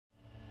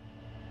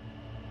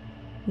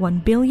1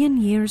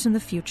 billion years in the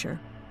future,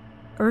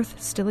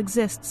 Earth still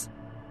exists,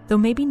 though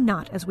maybe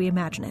not as we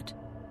imagine it.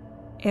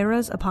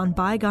 Eras upon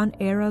bygone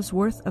eras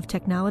worth of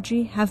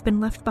technology have been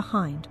left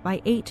behind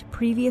by 8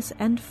 previous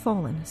and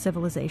fallen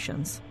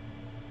civilizations.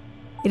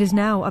 It is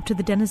now up to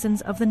the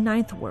denizens of the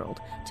 9th world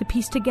to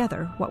piece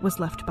together what was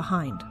left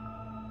behind.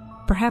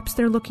 Perhaps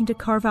they're looking to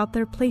carve out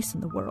their place in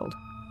the world,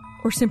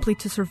 or simply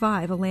to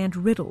survive a land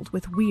riddled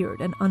with weird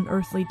and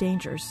unearthly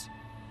dangers.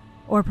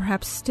 Or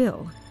perhaps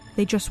still,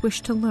 they just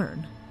wish to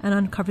learn and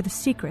uncover the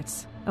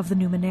secrets of the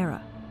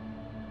Numenera.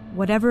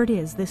 Whatever it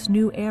is this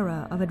new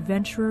era of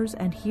adventurers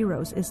and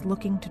heroes is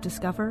looking to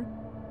discover,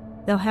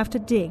 they'll have to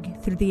dig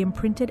through the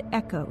imprinted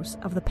echoes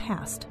of the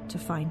past to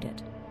find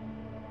it.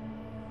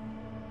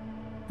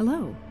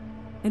 Hello,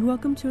 and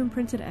welcome to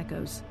Imprinted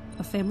Echoes,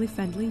 a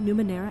family-friendly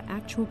Numenera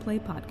actual play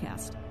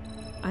podcast.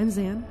 I'm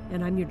Zan,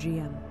 and I'm your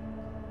GM.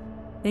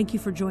 Thank you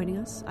for joining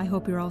us. I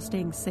hope you're all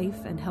staying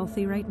safe and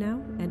healthy right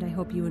now, and I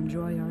hope you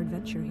enjoy our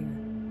adventure here.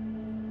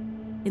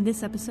 In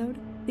this episode,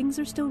 things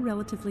are still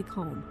relatively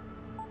calm.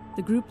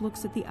 The group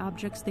looks at the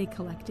objects they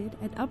collected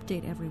and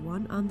update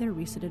everyone on their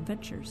recent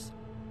adventures.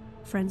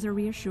 Friends are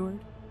reassured,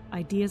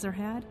 ideas are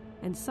had,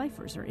 and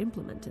ciphers are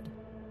implemented.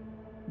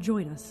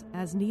 Join us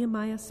as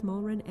Nehemiah,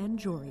 Smallren, and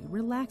Jory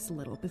relax a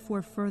little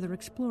before further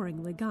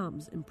exploring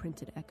Legam's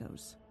imprinted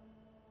echoes.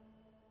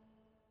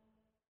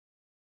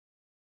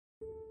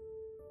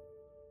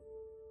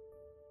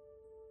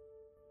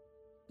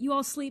 You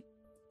all sleep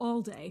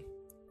all day,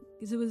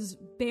 because it was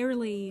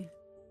barely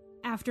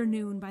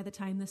afternoon by the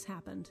time this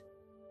happened.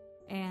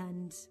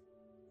 And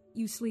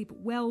you sleep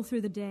well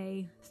through the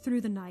day,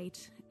 through the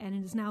night, and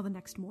it is now the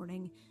next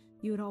morning.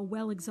 You had all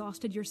well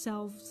exhausted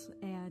yourselves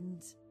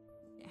and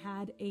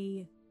had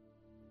a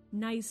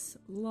nice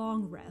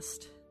long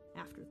rest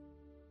after.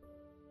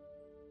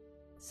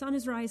 Sun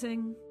is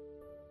rising.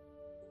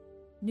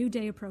 New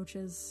day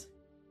approaches.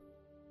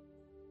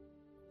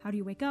 How do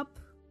you wake up?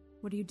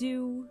 What do you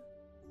do?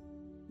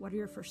 What are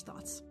your first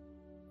thoughts?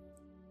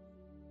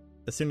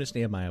 As soon as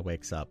Nehemiah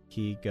wakes up,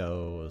 he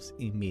goes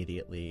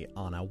immediately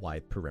on a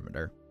wide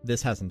perimeter.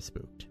 This has him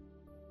spooked.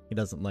 He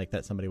doesn't like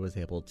that somebody was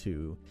able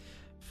to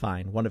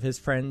find one of his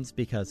friends,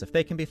 because if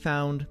they can be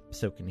found,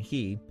 so can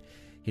he.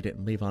 He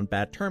didn't leave on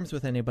bad terms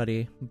with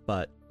anybody,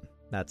 but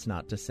that's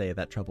not to say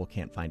that trouble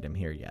can't find him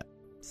here yet.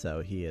 So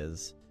he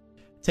is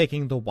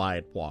taking the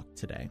wide walk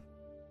today.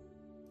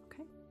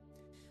 Okay.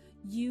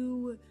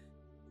 You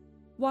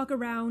walk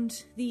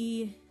around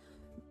the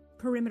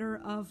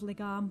perimeter of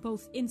Legam,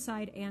 both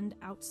inside and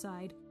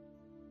outside.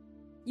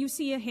 You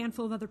see a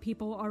handful of other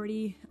people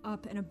already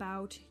up and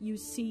about. You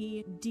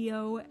see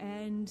Dio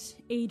and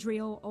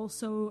Adriel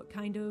also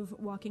kind of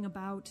walking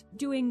about,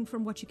 doing,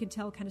 from what you can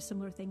tell, kind of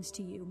similar things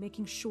to you,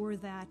 making sure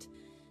that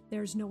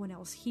there's no one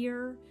else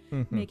here,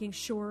 making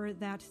sure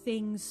that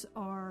things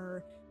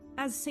are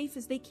as safe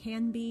as they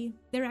can be.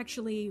 They're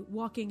actually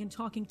walking and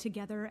talking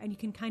together, and you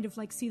can kind of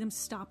like see them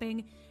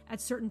stopping at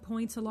certain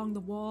points along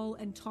the wall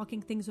and talking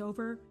things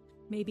over,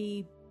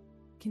 maybe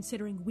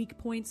considering weak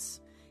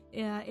points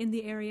in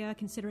the area,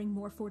 considering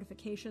more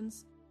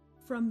fortifications.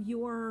 From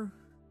your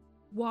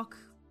walk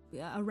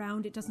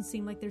around, it doesn't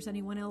seem like there's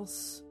anyone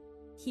else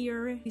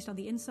here, at least on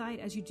the inside.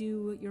 As you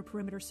do your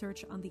perimeter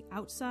search on the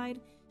outside,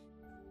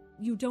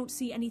 you don't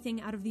see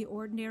anything out of the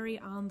ordinary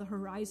on the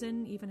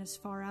horizon, even as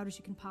far out as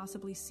you can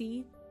possibly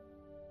see.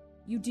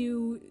 You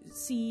do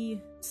see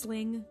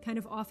Sling kind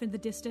of off in the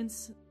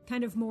distance,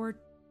 kind of more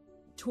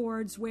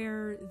towards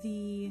where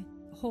the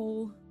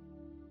hole,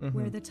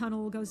 where the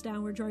tunnel goes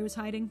down, where Jory was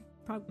hiding,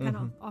 probably kind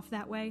of off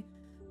that way.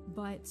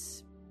 But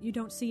you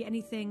don't see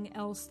anything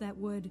else that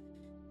would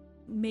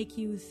make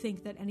you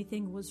think that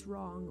anything was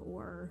wrong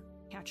or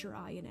catch your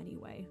eye in any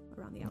way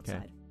around the outside.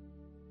 Okay.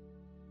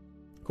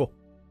 Cool.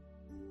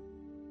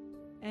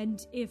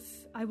 And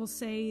if I will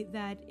say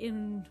that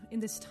in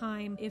this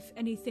time, if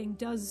anything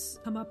does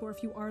come up, or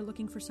if you are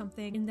looking for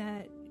something in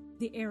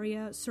the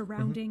area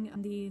surrounding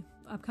the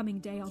upcoming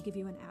day, I'll give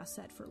you an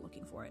asset for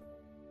looking for it,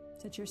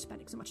 since you're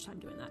spending so much time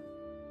doing that.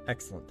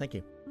 Excellent. Thank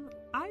you.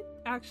 I'd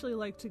actually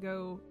like to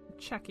go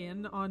check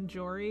in on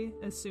Jory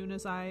as soon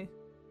as I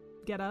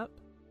get up.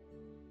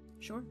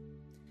 Sure.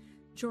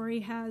 Jory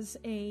has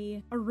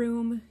a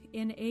room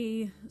in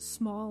a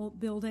small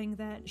building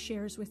that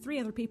shares with 3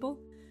 other people.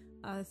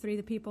 3 of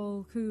the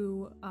people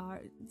who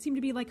seem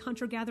to be like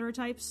hunter-gatherer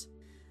types.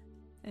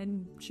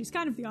 And she's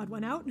kind of the odd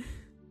one out.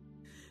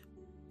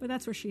 But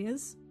that's where she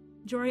is.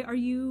 Jory, are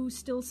you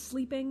still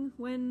sleeping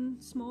when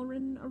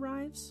Smallren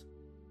arrives?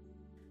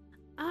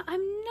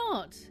 I'm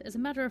not. As a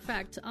matter of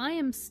fact, I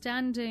am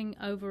standing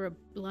over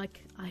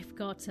I've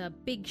got a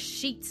big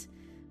sheet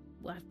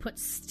where I've put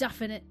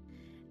stuff in it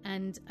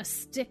and a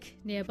stick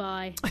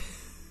nearby.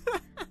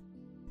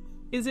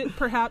 Is it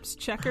perhaps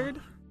checkered,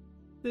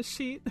 this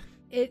sheet?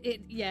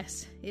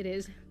 Yes, it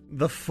is.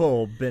 The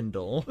full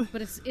bindle.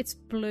 But it's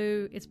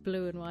blue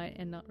and white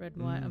and not red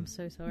and white. I'm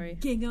so sorry.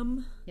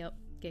 Gingham. Yep,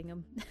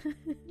 gingham.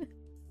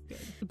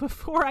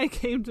 Before I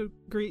came to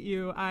greet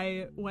you,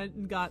 I went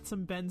and got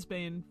some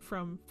Bensbane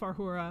from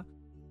Farhura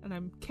and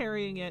I'm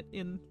carrying it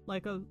in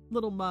like a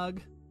little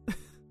mug.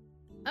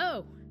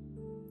 Oh.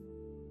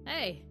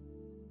 Hey.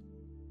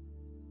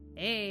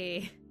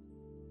 Hey.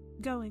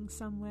 Going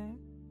somewhere?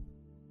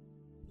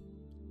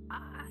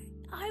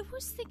 I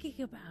was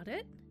thinking about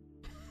it.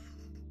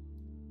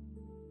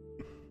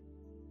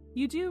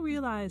 You do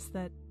realize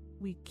that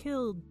we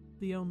killed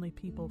the only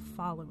people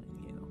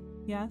following you,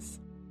 yes?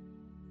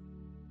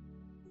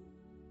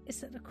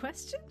 Is that a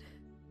question?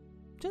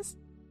 Just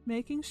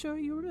making sure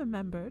you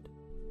remembered.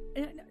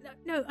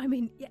 No, I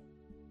mean,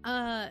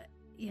 yeah.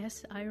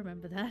 Yes, I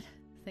remember that.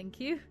 Thank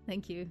you.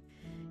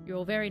 You're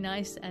all very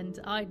nice, and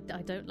I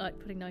don't like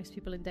putting nice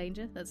people in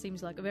danger. That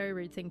seems like a very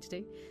rude thing to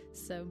do.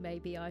 So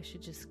maybe I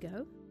should just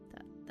go.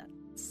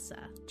 That's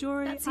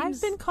Jory, that seems...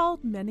 I've been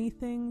called many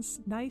things.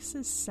 Nice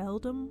is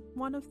seldom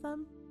one of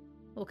them.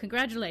 Well,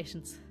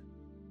 congratulations.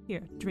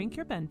 Here, drink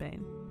your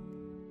Benbane.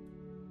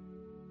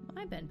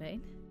 My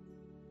Benbane?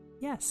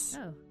 Yes.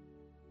 Oh.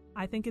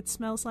 I think it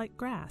smells like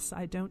grass.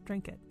 I don't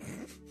drink it.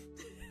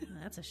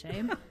 That's a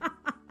shame.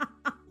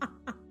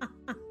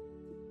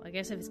 I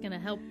guess if it's going to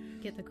help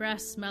get the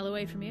grass smell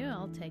away from you,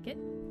 I'll take it.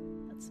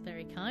 That's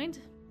very kind.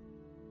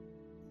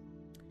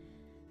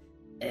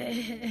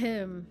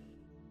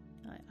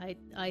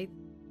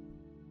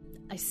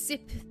 I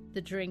sip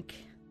the drink,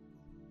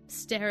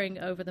 staring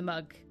over the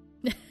mug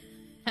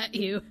at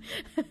you.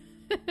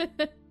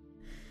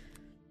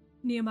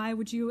 Nehemiah,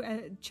 would you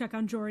check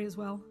on Jory as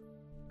well?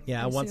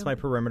 Yeah, once my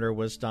perimeter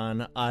was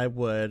done, I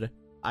would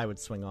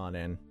swing on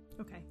in.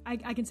 Okay,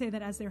 I can say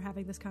that as they're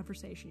having this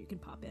conversation, you can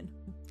pop in.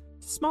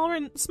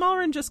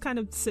 Smallrin just kind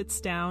of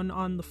sits down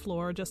on the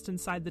floor just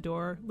inside the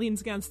door, leans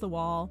against the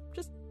wall,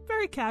 just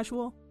very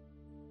casual.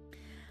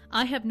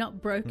 I have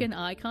not broken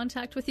eye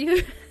contact with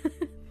you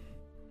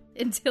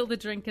until the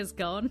drink is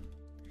gone.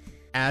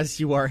 As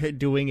you are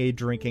doing a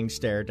drinking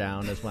stare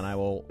down is when I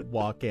will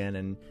walk in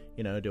and,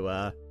 do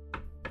a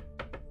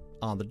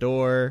on the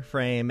door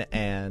frame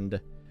and,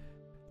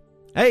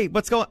 hey,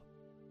 what's going...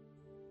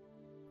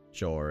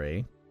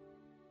 Jory.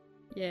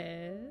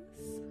 Yes?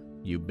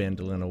 You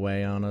bindling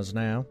away on us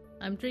now?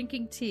 I'm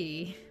drinking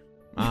tea.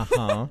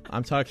 Uh-huh.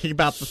 I'm talking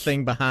about the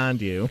thing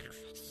behind you.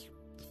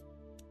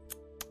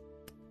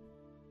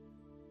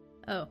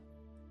 Oh.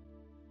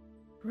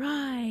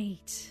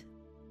 Right.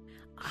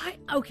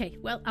 Okay,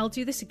 well, I'll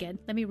do this again.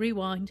 Let me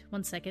rewind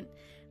 1 second.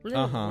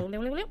 Uh-huh.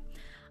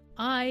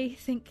 I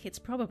think it's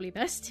probably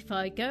best if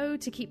I go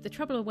to keep the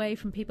trouble away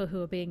from people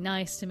who are being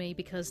nice to me,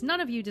 because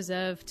none of you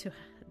deserve to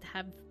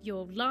have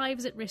your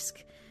lives at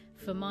risk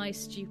for my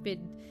stupid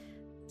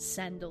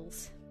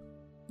sandals.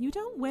 You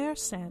don't wear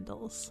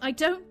sandals. I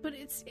don't, but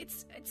it's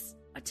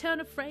a turn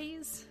of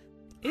phrase.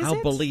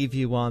 I'll believe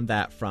you on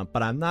that front,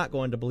 but I'm not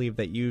going to believe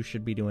that you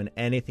should be doing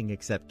anything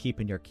except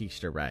keeping your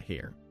keister right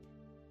here.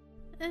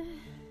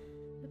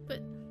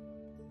 But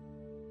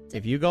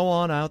if you go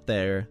on out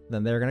there,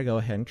 then they're going to go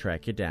ahead and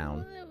track you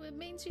down. Well, it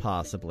means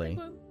possibly. they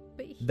won't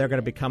be They're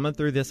going to here. be coming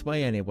through this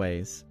way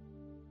anyways.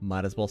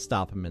 Might as well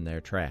stop them in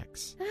their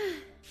tracks.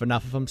 If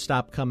enough of them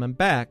stop coming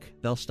back,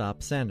 they'll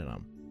stop sending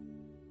them.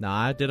 Now,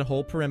 I did a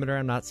whole perimeter.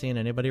 I'm not seeing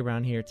anybody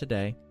around here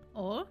today.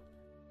 Or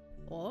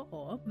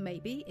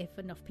maybe if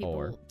enough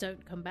people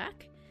don't come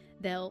back,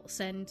 they'll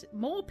send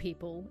more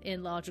people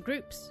in larger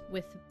groups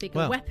with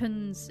bigger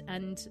weapons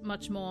and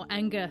much more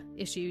anger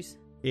issues.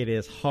 It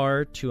is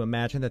hard to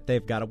imagine that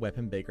they've got a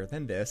weapon bigger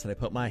than this, and I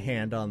put my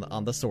hand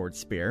on the sword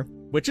spear,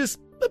 which is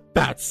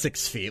about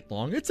 6 feet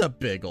long. It's a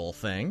big old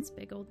thing. It's a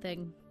big old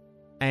thing.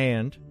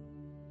 And,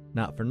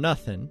 not for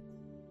nothing,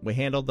 we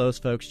handled those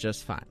folks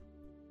just fine.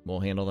 We'll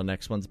handle the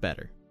next ones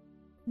better.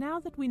 Now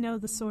that we know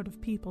the sort of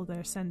people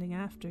they're sending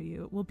after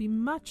you, it will be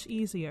much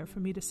easier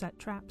for me to set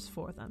traps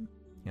for them.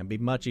 It'll be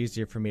much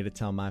easier for me to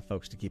tell my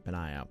folks to keep an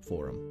eye out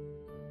for them.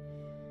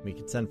 We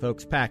can send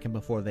folks packing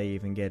before they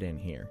even get in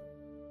here.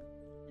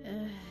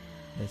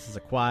 This is a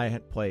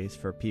quiet place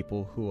for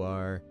people who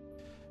are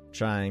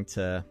trying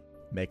to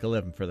make a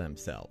living for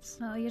themselves.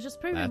 Oh, you're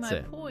just proving my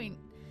point.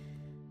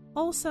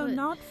 Also,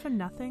 not for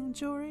nothing,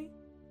 Jory.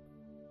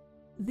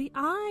 The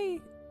Eye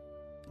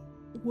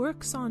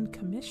works on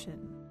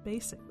commission,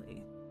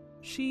 basically.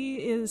 She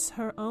is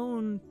her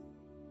own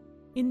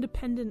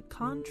independent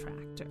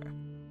contractor.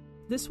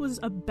 This was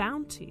a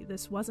bounty.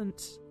 This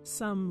wasn't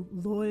some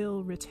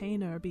loyal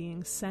retainer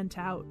being sent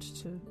out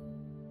to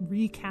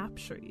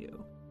recapture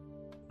you.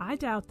 I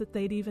doubt that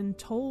they'd even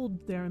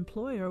told their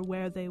employer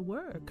where they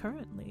were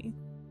currently.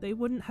 They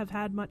wouldn't have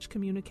had much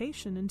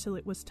communication until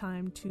it was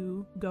time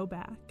to go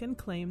back and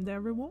claim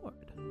their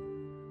reward.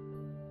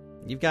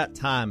 You've got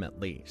time, at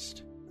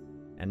least.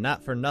 And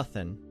not for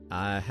nothing,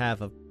 I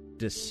have a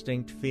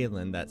distinct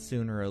feeling that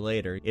sooner or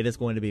later it is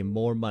going to be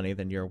more money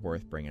than you're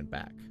worth bringing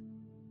back.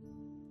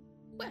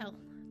 Well,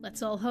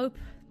 let's all hope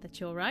that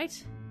you're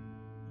right.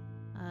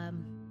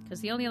 Because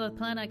the only other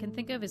plan I can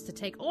think of is to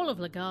take all of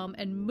Lagam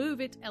and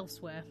move it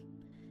elsewhere.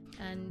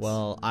 And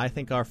well, I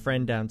think our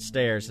friend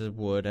downstairs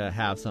would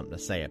have something to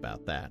say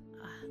about that.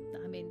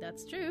 I mean,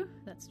 that's true.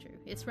 That's true.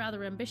 It's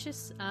rather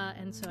ambitious,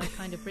 and so I've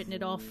kind of written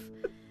it off.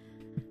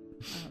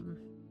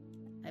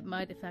 It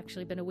might have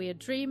actually been a weird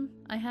dream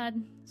I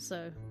had,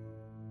 so...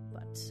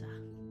 But,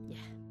 yeah.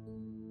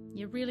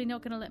 You're really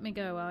not going to let me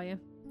go, are you?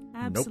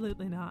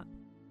 Absolutely not.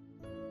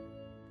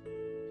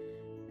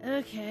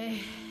 Okay.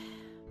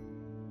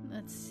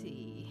 Let's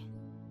see.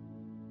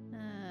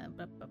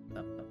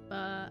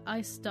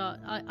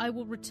 I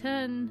will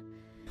return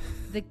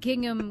the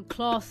gingham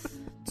cloth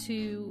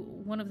to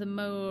one of the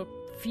more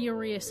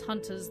furious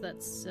hunters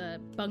that's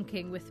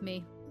bunking with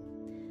me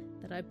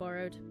that I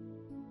borrowed.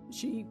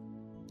 She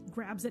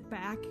grabs it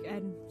back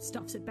and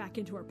stuffs it back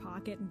into her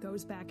pocket and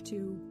goes back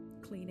to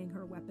cleaning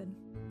her weapon.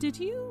 Did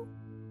you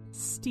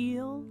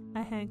steal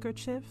a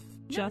handkerchief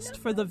just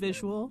for the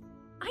visual?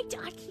 I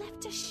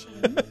left a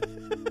shin.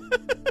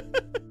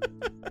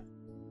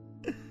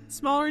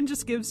 Smallrin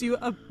just gives you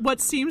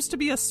what seems to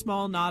be a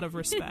small nod of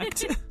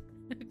respect.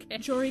 Okay.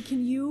 Jory,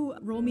 can you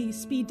roll me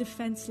speed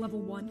defense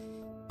level 1?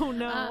 Oh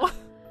no.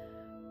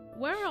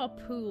 Where are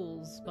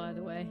pools, by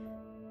the way?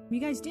 You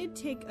guys did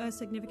take a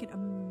significant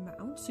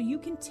amount, so you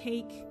can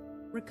take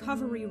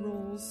recovery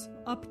rolls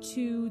up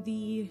to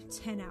the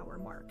 10-hour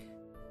mark,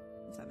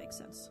 if that makes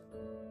sense.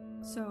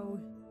 So,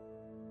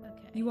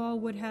 Okay. you all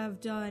would have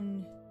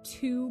done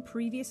 2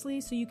 previously,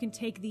 so you can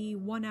take the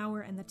 1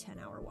 hour and the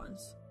 10-hour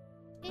ones.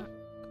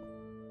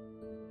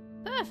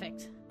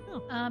 Perfect.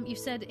 Oh. You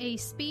said a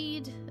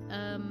speed,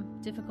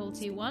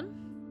 difficulty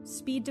 1?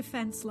 Speed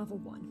defense level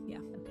 1, yeah.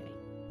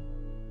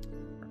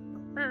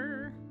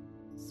 Okay.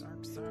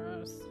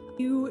 Success.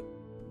 You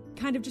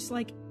kind of just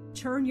like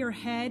turn your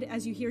head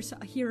as you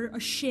hear a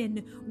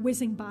shin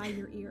whizzing by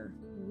your ear.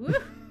 Woo.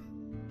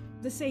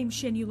 The same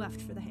shin you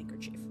left for the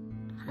handkerchief.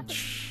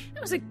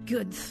 That was a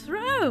good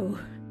throw.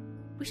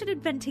 We should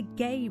invent a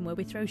game where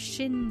we throw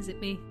shins at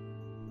me.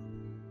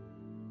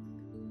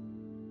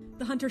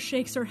 The hunter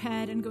shakes her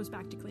head and goes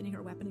back to cleaning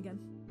her weapon again.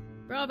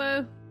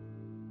 Bravo.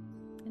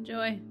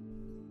 Enjoy.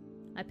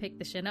 I pick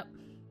the shin up.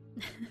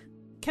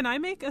 Can I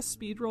make a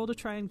speed roll to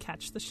try and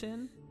catch the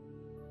shin?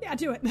 Yeah,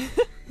 do it.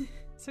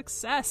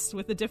 Success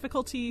with a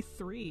difficulty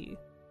 3.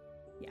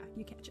 Yeah,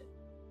 you catch it.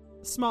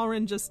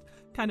 Smallrin just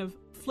kind of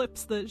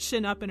flips the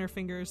shin up in her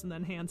fingers and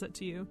then hands it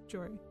to you,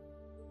 Jory.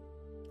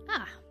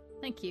 Ah,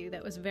 thank you.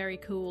 That was very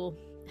cool.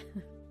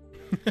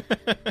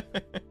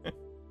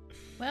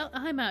 Well,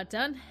 I'm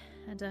outdone,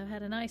 and I've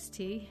had a nice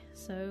tea.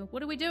 So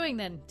what are we doing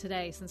then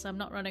today, since I'm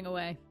not running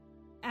away?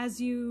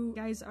 As you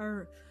guys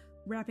are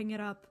wrapping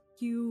it up,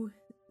 you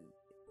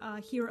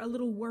hear a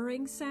little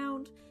whirring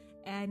sound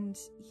and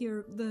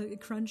hear the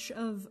crunch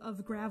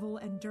of gravel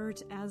and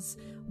dirt as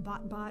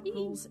Bot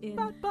rolls in.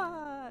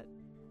 Bot!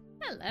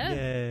 Hello.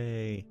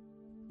 Yay.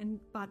 And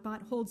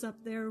Bot holds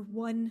up their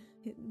one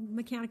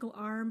mechanical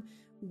arm,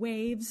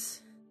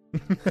 waves,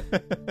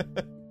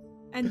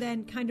 and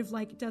then kind of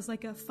like does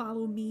like a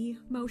follow me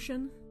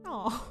motion.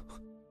 Oh.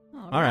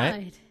 All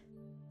right.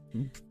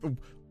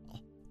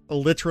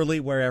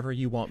 Literally wherever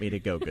you want me to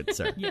go, good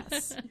sir.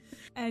 Yes.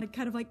 And it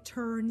kind of like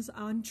turns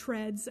on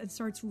treads and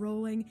starts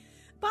rolling.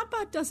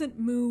 Bot doesn't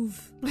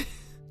move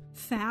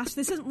fast.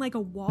 This isn't like a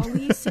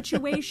Wall-E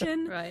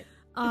situation. Right.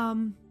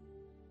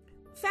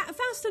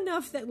 Fast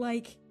enough that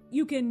like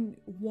you can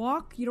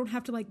walk. You don't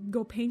have to like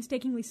go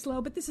painstakingly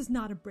slow, but this is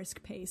not a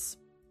brisk pace.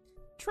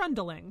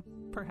 Trundling,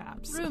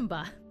 perhaps.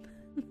 Roomba.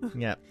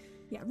 Yep.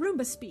 Yeah,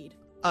 Roomba speed.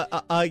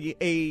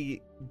 A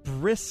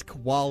brisk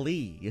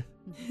Wall-E.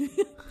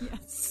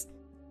 Yes.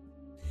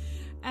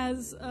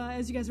 As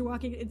you guys are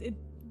walking,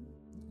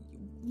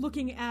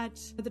 looking at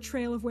the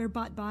trail of where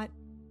Bot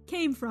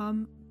came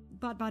from,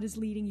 Bot is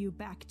leading you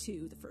back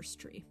to the first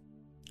tree.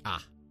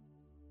 Ah.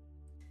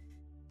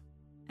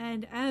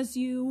 And as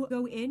you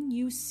go in,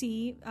 you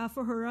see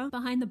Fahura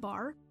behind the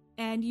bar,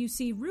 and you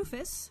see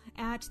Rufus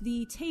at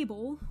the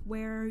table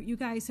where you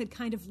guys had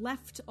kind of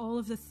left all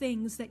of the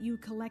things that you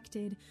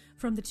collected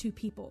from the 2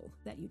 people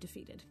that you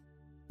defeated.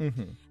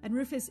 Mm-hmm. And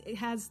Rufus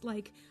has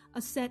like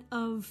a set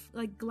of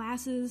like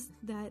glasses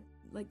that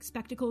like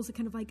spectacles that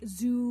kind of like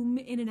zoom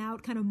in and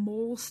out, kind of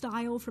mole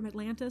style from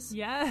Atlantis.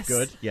 Yes.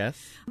 Good, yes.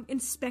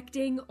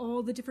 Inspecting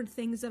all the different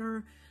things that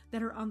are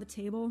on the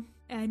table,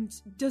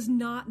 and does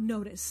not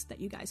notice that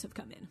you guys have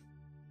come in.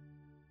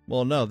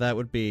 Well, no, that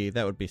would be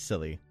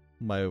silly.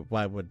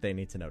 Why would they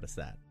need to notice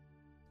that?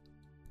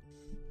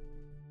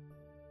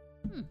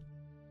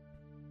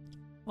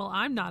 Well,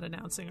 I'm not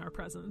announcing our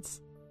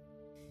presence.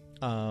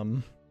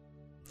 Goes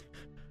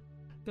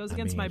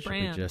against my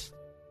brand.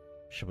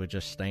 Should we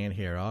just stand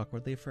here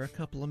awkwardly for a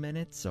couple of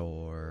minutes,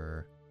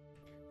 or?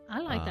 I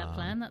like that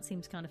plan. That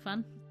seems kind of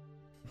fun.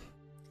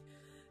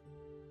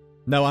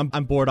 No,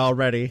 I'm bored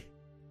already.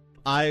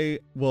 I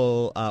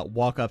will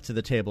walk up to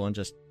the table and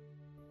just.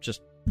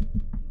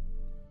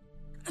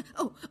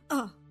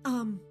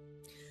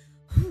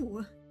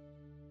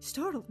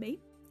 Startled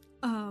me.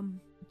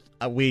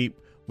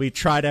 We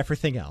tried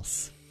everything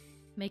else.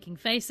 Making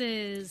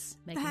faces,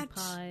 making That-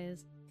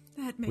 pies.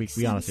 That We makes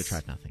sense. honestly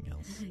tried nothing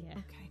else. Yeah.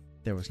 Okay.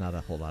 There was not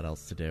a whole lot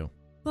else to do.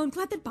 Well, I'm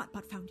glad that Bot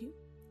found you.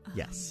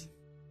 Yes.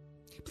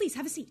 Please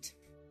have a seat.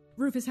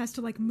 Rufus has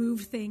to like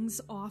move things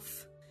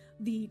off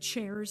the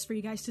chairs for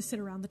you guys to sit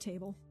around the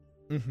table.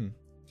 Mm-hmm.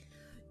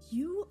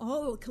 you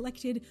all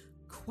collected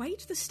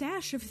quite the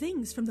stash of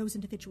things from those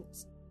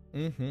individuals.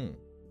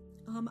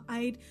 Mm-hmm.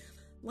 I'd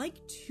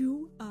like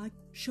to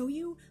show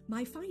you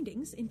my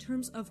findings in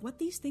terms of what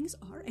these things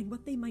are and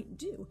what they might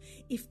do.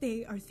 If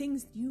they are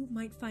things you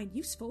might find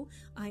useful,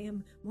 I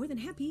am more than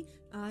happy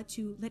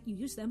to let you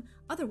use them.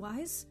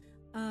 Otherwise,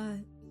 I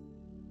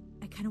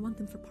kind of want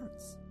them for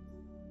parts.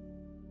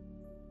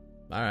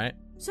 All right.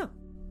 So,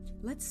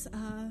 let's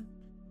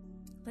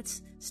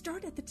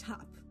start at the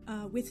top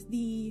with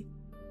the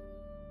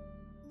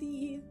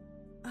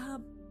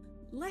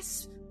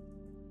less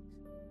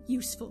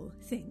useful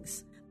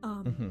things.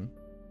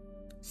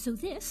 So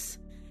this,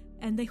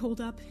 and they hold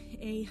up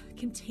a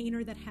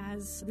container that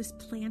has this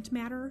plant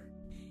matter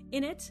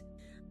in it.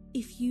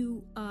 If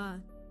you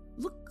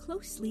look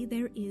closely,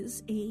 there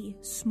is a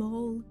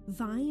small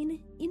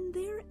vine in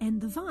there,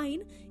 and the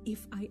vine,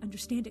 if I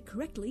understand it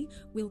correctly,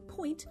 will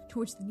point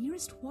towards the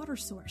nearest water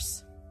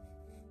source.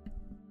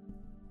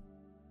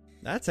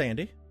 That's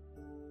handy.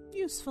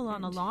 Useful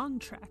on a long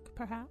trek,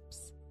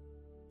 perhaps.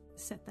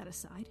 Set that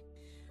aside.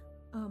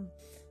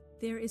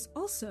 There is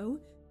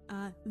also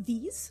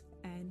these,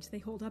 and they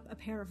hold up a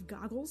pair of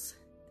goggles.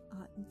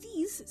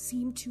 These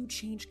seem to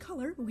change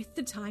color with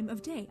the time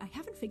of day. I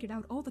haven't figured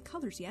out all the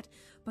colors yet,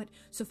 but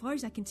so far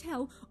as I can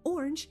tell,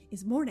 orange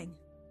is morning.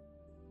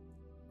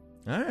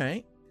 All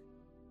right.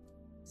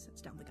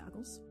 Sets down the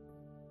goggles.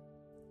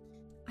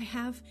 I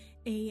have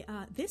a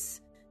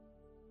this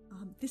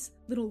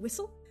little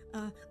whistle.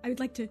 I would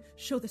like to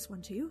show this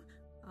one to you.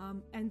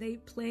 And they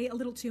play a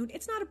little tune.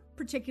 It's not a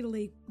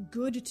particularly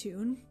good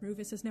tune.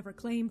 Rufus has never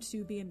claimed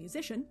to be a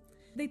musician.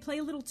 They play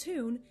a little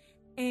tune,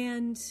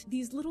 and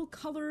these little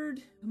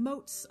colored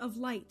motes of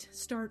light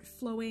start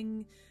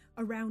flowing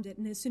around it.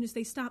 And as soon as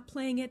they stop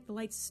playing it, the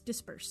lights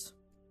disperse.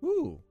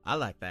 Ooh, I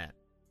like that.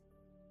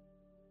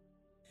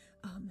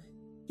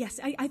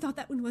 Yes, I thought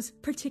that one was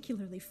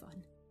particularly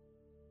fun.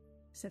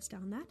 Sets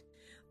down that.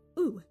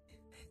 Ooh,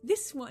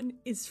 this one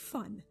is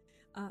fun.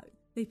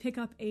 They pick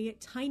up a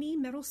tiny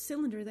metal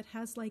cylinder that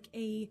has like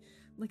a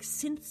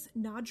synth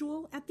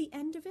nodule at the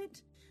end of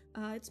it.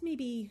 It's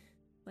maybe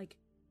like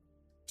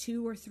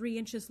 2 or 3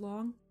 inches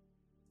long,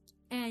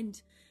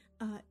 and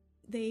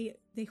they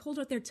hold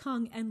out their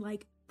tongue and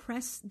like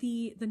press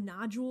the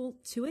nodule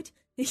to it.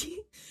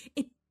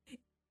 It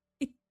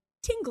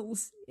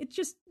tingles. It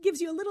just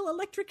gives you a little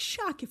electric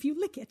shock if you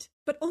lick it,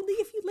 but only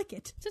if you lick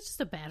it. It's just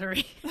a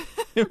battery.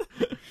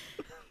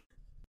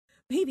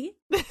 Maybe.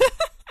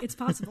 It's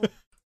possible.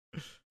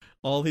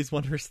 All these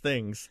wondrous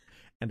things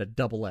and a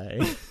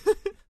AA.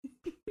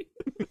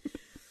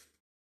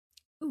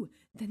 Ooh,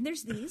 then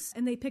there's these,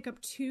 and they pick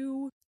up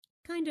 2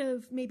 kind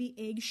of maybe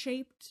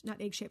egg-sized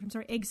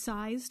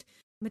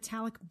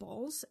metallic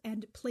balls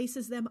and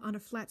places them on a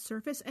flat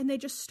surface, and they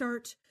just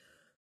start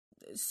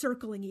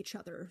circling each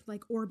other,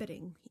 like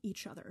orbiting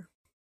each other.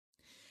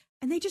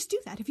 And they just do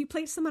that if you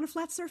place them on a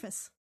flat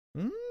surface.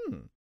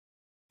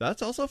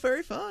 That's also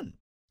very fun.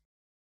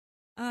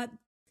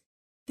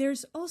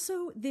 There's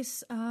also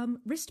this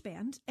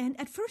wristband, and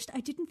at first I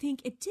didn't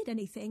think it did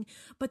anything,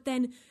 but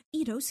then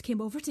Eidos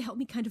came over to help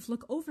me kind of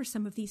look over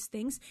some of these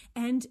things,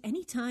 and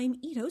anytime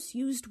Eidos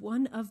used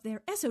one of their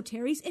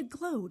esoteries, it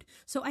glowed.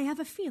 So I have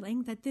a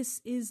feeling that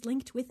this is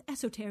linked with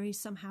esoteries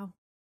somehow.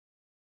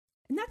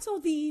 And that's all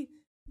the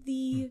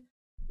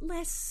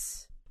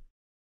less...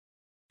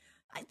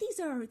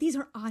 These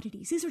are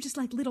oddities. These are just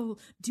like little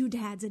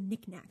doodads and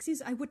knickknacks.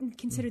 I wouldn't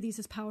consider these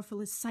as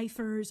powerful as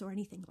ciphers or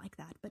anything like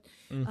that. But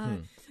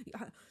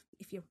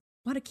if you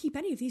want to keep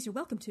any of these, you're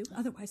welcome to.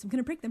 Otherwise, I'm going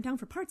to break them down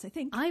for parts, I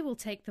think. I will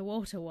take the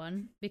water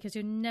one, because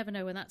you never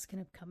know when that's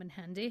going to come in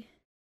handy.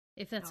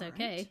 If that's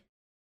okay. Right.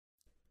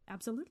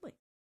 Absolutely.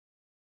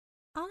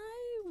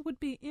 I would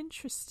be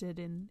interested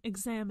in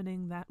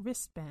examining that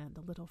wristband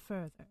a little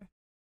further.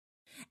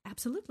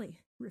 Absolutely.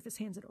 Rufus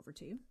hands it over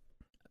to you.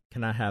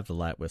 Can I have the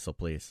light whistle,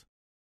 please?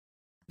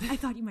 I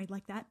thought you might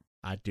like that.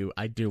 I do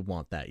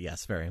want that,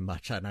 yes, very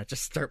much. And I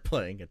just start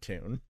playing a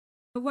tune.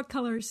 But what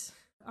colors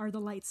are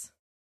the lights?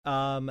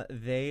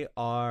 They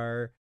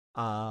are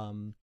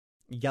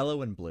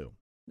yellow and blue.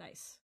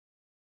 Nice.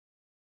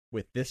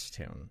 With this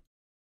tune.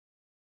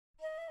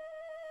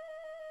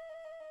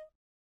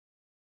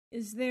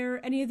 Is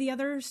there any of the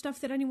other stuff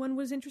that anyone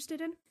was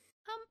interested in?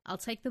 I'll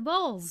take the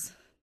balls.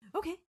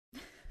 Okay.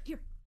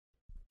 Here.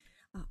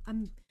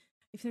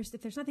 If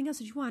there's nothing else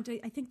that you want,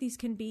 I think these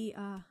can be,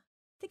 I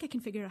think I can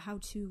figure out how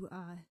to,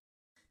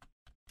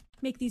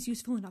 make these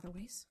useful in other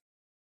ways.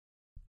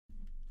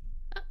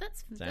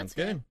 That's good.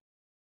 Fair.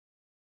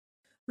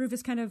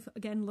 Rufus kind of,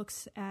 again,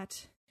 looks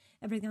at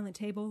everything on the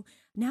table.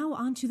 Now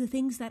on to the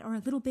things that are a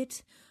little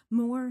bit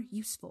more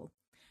useful.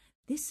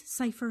 This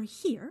cipher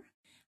here,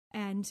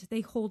 and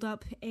they hold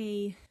up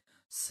a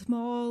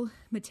small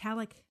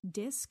metallic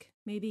disc,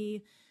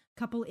 maybe a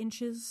couple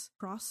inches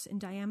across in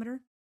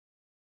diameter.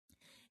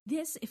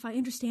 This, if I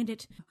understand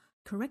it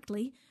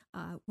correctly,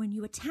 when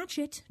you attach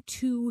it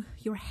to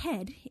your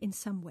head in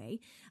some way,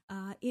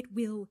 it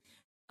will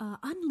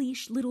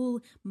unleash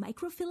little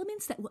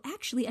microfilaments that will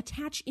actually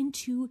attach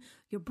into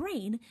your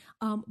brain,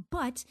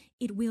 but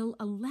it will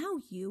allow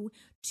you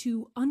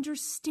to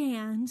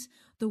understand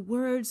the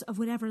words of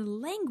whatever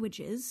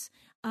languages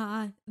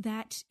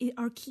that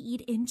are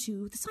keyed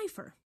into the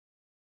cipher.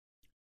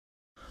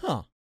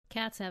 Huh.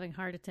 Cat's having a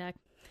heart attack.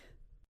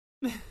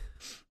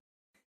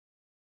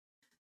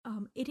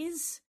 It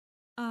is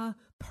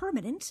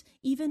permanent,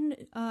 even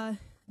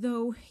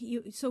though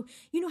you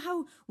know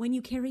how when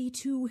you carry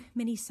too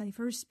many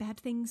ciphers, bad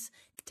things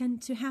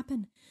tend to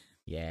happen.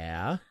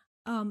 Yeah.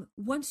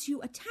 Once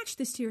you attach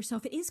this to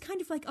yourself, it is kind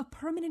of like a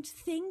permanent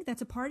thing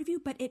that's a part of you,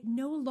 but it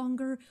no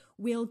longer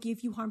will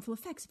give you harmful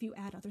effects if you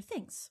add other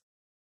things.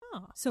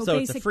 Oh. So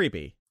it's a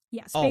freebie.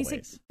 Yes,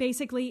 always.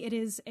 Basically it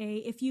is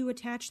if you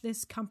attach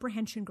this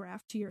comprehension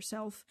graph to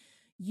yourself,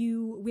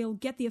 you will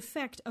get the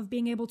effect of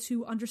being able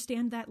to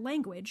understand that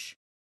language,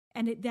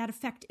 and that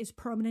effect is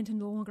permanent and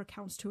no longer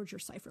counts towards your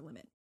cipher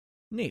limit.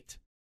 Neat.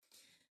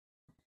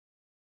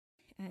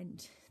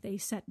 And they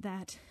set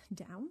that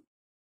down.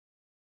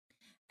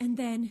 And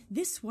then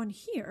this one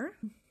here,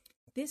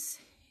 this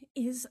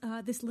is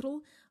this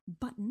little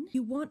button.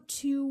 You want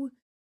to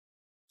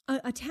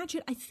attach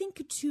it, I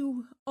think,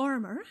 to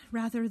armor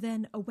rather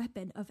than a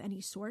weapon of any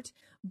sort,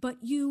 but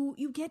you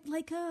get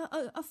like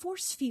a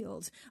force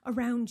field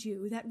around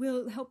you that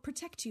will help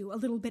protect you a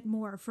little bit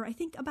more for, I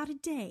think, about a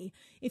day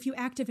if you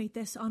activate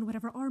this on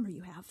whatever armor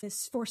you have.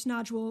 This force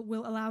nodule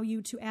will allow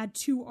you to add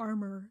 2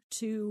 armor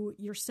to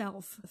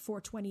yourself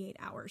for 28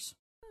 hours.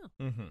 Oh,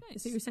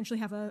 So you essentially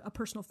have a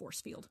personal force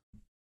field.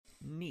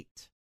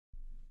 Neat.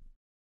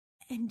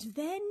 And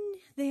then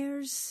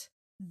there's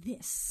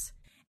this.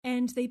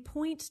 And they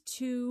point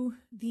to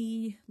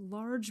the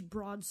large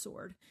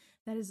broadsword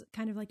that is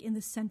kind of like in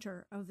the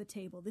center of the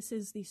table. This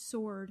is the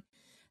sword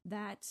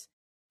that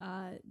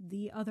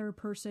the other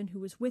person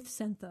who was with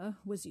Sentha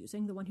was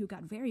using, the one who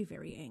got very,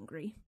 very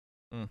angry.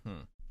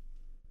 Mm-hmm.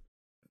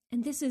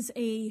 And this is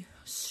a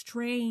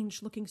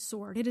strange-looking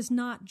sword. It is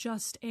not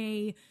just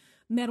a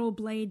metal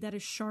blade that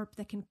is sharp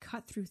that can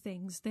cut through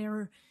things.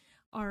 There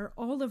are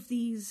all of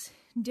these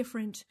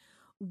different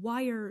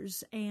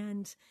wires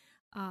and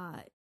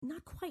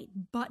not quite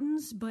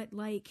buttons, but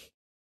like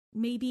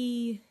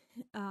maybe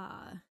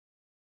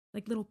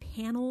like little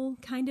panel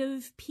kind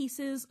of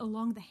pieces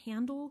along the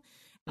handle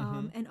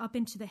and up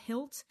into the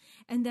hilt.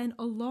 And then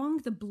along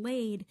the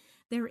blade,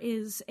 there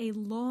is a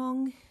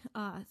long,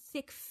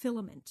 thick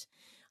filament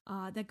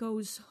that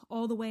goes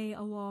all the way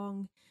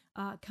along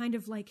kind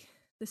of like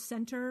the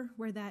center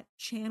where that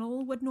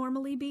channel would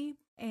normally be.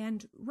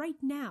 And right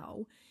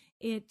now,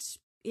 it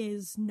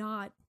is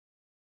not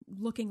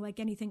looking like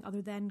anything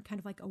other than kind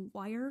of like a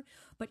wire.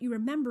 But you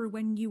remember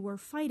when you were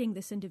fighting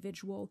this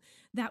individual,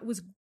 that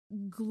was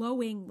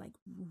glowing like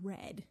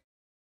red.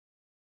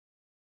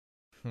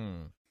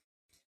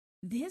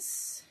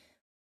 This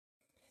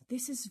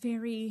is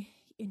very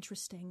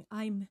interesting.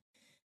 I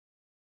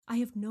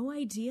have no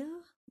idea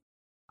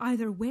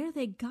either where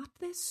they got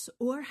this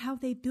or how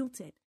they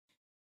built it.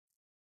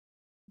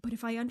 But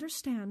if I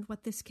understand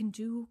what this can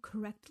do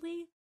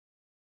correctly,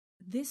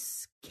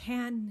 this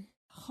can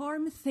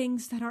harm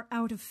things that are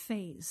out of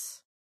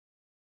phase.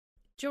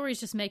 Jory's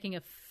just making a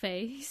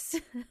face.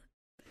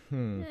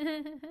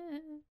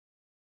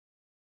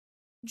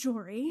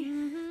 Jory,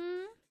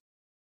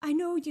 I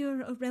know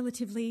you're a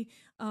relatively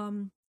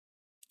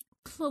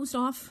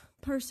closed-off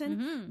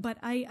person, but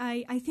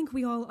I think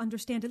we all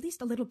understand at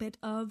least a little bit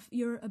of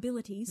your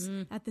abilities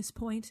at this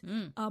point.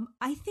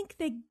 I think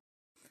they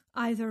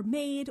either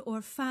made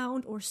or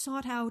found or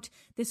sought out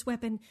this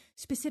weapon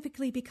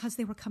specifically because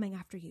they were coming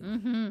after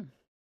you.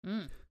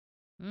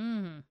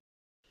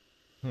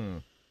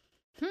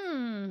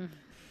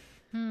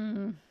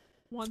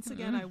 Once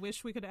again, I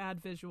wish we could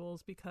add visuals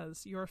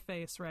because your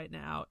face right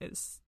now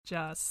is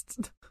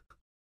just...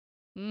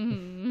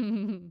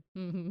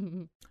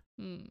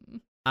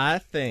 I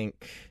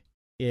think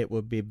it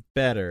would be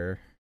better,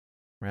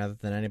 rather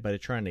than anybody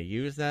trying to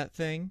use that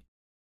thing,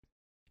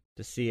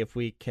 to see if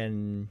we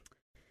can...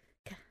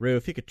 Rue,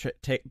 if you could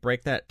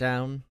break that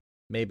down,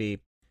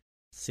 maybe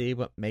see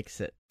what makes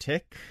it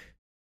tick.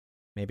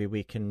 Maybe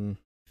we can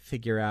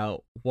figure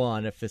out,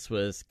 one, if this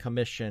was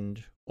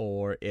commissioned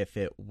or if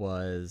it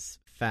was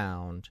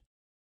found.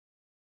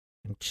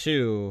 And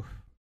two,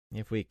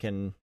 if we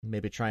can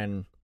maybe try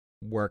and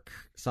work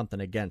something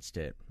against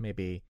it.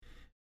 Maybe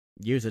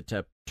use it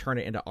to turn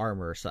it into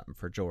armor or something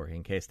for Jory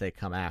in case they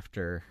come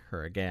after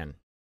her again.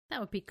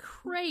 That would be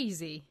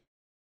crazy,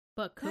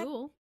 but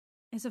cool.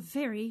 It's a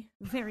very,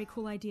 very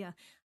cool idea.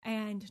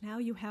 And now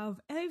you have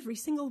every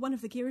single one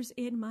of the gears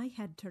in my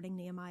head turning,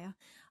 Nehemiah.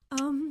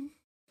 I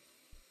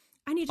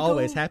need to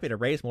always happy to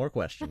raise more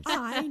questions.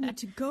 I need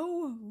to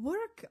go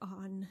work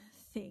on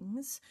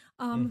things.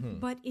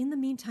 But in the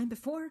meantime,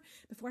 before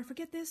I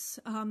forget this,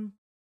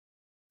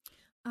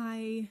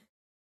 I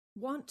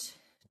want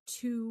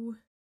to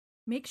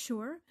make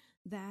sure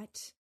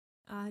that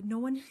no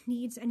one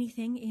needs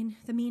anything in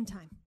the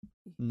meantime.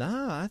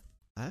 Nah,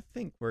 I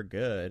think we're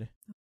good.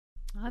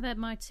 I've had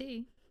my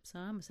tea, so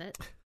I'm set.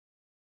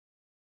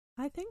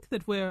 I think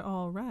that we're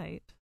all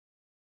right.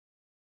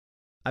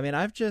 I mean,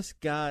 I've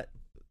just got,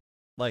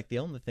 like, the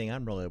only thing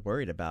I'm really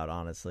worried about,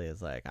 honestly,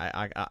 is, like,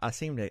 I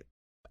seem to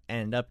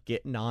end up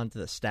getting onto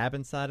the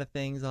stabbing side of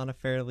things on a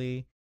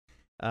fairly,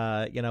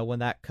 when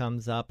that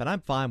comes up, and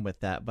I'm fine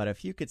with that, but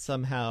if you could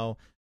somehow,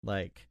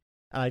 like,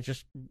 my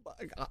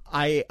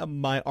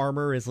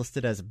armor is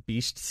listed as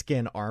beast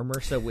skin armor,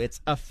 so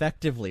it's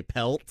effectively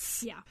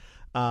pelts. Yeah.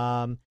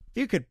 If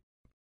you could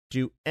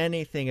do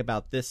anything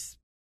about this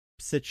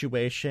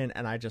situation,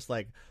 and I just,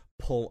 like,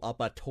 pull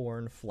up a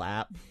torn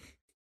flap,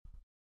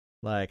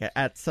 like,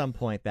 at some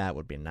point that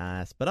would be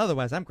nice, but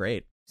otherwise I'm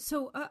great.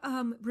 So,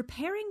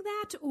 repairing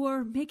that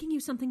or making you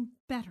something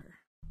better?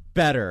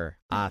 Better,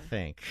 I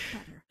think.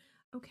 Better.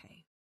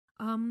 Okay.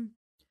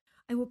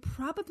 I will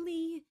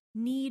probably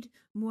need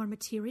more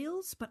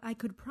materials, but I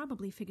could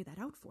probably figure that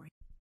out for you.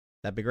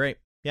 That'd be great.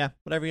 Yeah,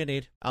 whatever you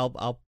need.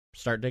 I'll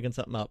start digging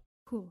something up.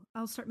 Cool.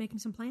 I'll start making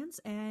some plans,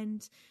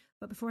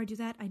 but before I do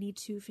that, I need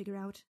to figure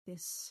out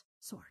this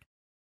sword.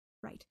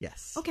 Right.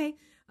 Yes. Okay.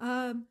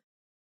 Come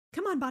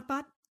on,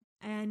 BotBot.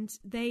 And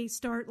they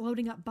start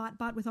loading up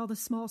BotBot with all the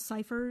small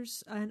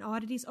ciphers and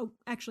oddities. Oh,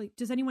 actually,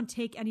 does anyone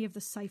take any of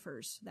the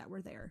ciphers that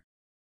were there?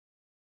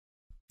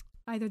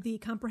 Either the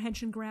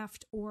comprehension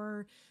graft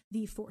or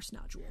the force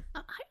nodule.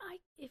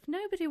 If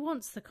nobody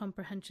wants the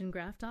comprehension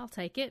graft, I'll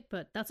take it,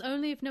 but that's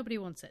only if nobody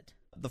wants it.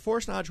 The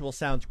force nodule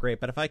sounds great,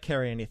 but if I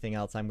carry anything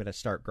else, I'm going to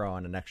start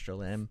growing an extra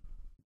limb.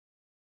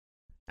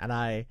 And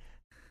I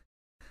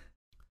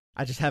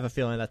just have a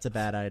feeling that's a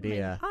bad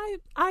idea.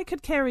 I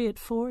could carry it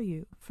for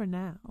you for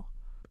now.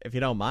 If you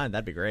don't mind,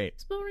 that'd be great.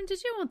 Sporin,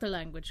 did you want the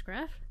language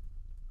graph?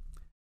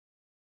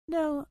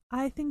 No,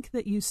 I think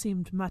that you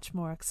seemed much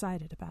more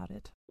excited about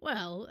it.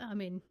 Well, I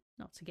mean,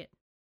 not to get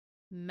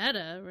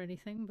meta or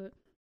anything, but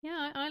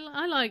yeah,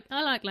 I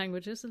like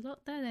languages a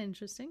lot. They're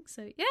interesting.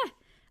 So yeah,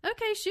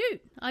 okay,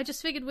 shoot. I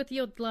just figured with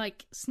your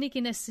like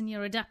sneakiness and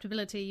your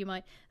adaptability, you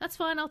might. That's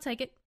fine. I'll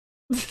take it.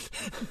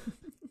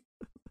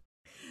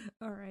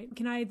 All right.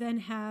 Can I then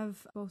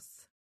have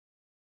both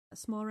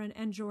Smallren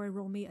and Jory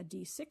roll me a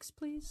d6,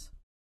 please?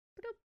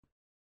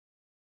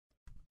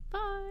 5.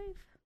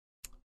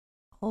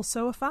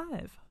 Also a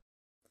 5.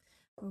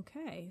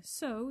 Okay,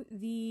 so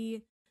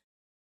the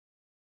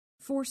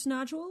force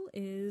nodule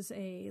is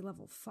a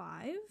level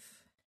 5,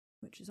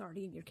 which is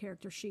already in your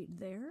character sheet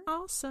there.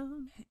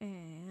 Awesome.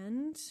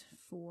 And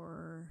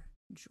for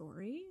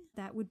Jory,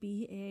 that would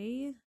be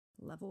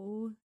a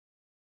level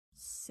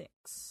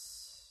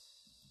 6.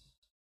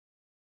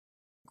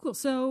 Cool,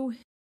 so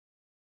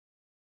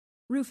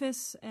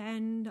Rufus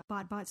and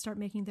BotBot start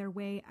making their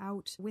way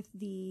out with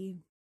the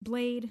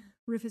blade.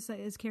 Rufus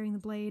is carrying the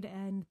blade,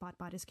 and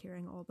BotBot is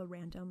carrying all the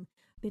random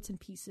bits and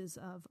pieces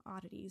of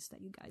oddities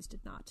that you guys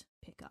did not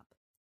pick up.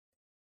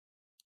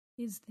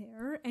 Is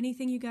there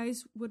anything you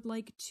guys would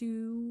like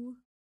to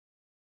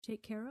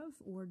take care of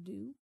or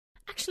do?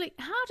 Actually,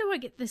 how do I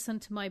get this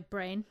onto my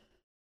brain?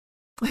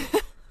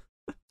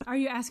 Are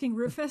you asking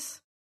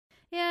Rufus?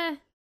 Yeah,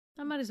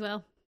 I might as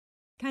well.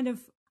 Kind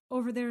of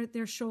over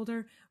their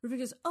shoulder,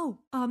 Rufus goes,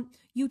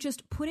 you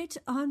just put it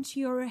onto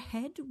your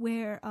head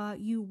where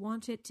you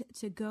want it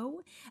to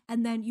go,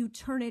 and then you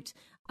turn it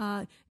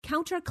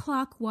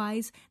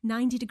counterclockwise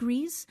 90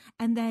 degrees,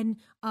 and then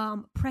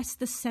press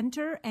the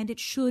center, and it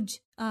should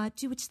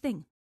do its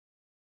thing.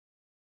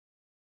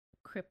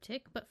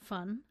 Cryptic, but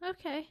fun.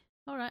 Okay,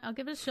 all right, I'll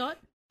give it a shot.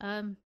 It's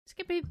going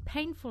to be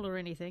painful or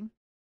anything.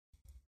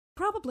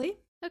 Probably.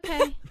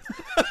 Okay.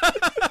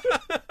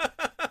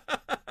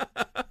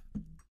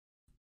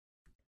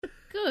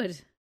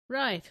 Good.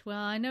 Right. Well,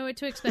 I know what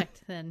to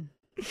expect then.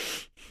 I'm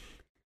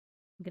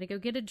going to go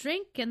get a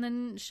drink and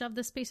then shove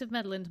this piece of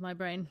metal into my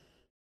brain.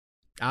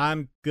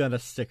 I'm going to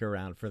stick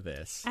around for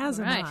this. As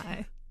am Right.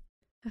 I.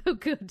 Oh,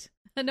 good.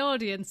 An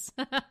audience.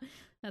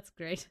 That's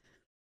great.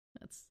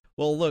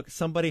 Well, look,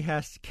 somebody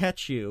has to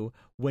catch you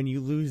when you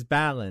lose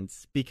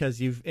balance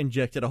because you've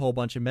injected a whole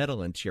bunch of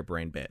metal into your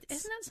brain bits.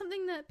 Isn't that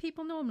something that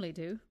people normally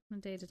do on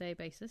a day-to-day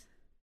basis?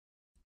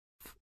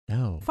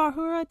 No.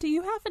 Farhura, do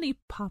you have any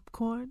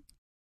popcorn?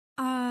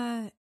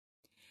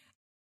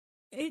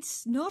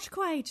 It's not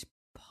quite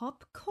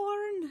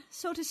popcorn,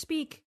 so to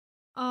speak.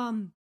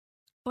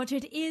 But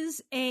it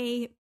is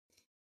a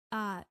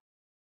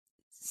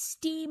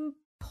steam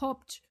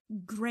popped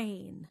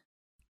grain.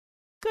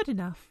 Good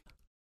enough.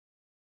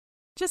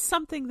 Just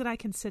something that I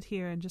can sit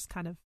here and just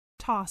kind of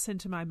toss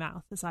into my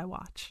mouth as I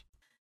watch.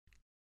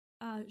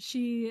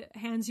 She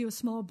hands you a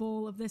small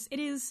bowl of this. It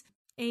is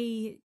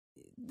the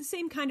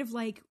same kind of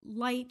like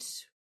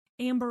light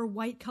amber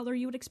white color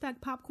you would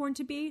expect popcorn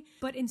to be,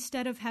 but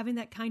instead of having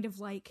that kind of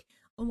like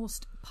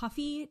almost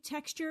puffy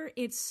texture,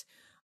 it's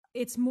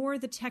more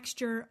the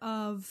texture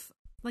of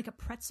like a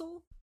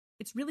pretzel.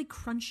 It's really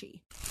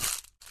crunchy.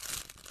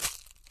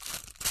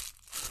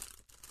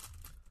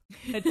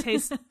 It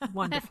tastes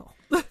wonderful.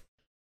 Oh,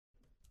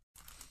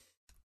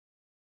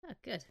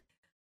 good.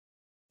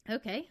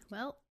 Okay,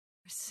 well.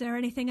 Is there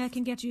anything I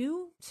can get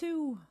you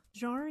to,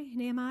 Jory,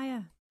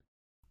 Nehemiah?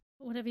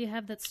 Whatever you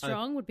have that's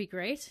strong would be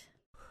great.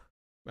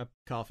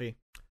 Coffee.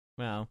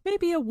 Well,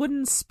 Maybe a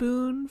wooden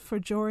spoon for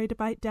Jory to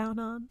bite down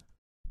on.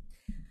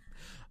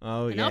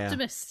 oh An yeah.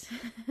 optimist.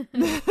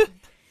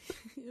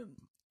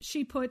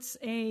 She puts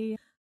a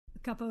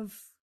cup of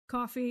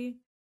coffee,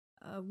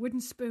 a wooden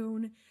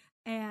spoon,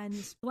 and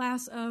a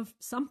glass of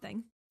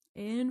something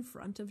in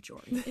front of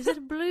Jory. Is it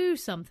a blue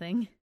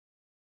something?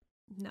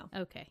 No.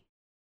 Okay.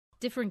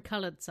 Different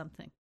coloured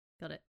something.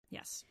 Got it.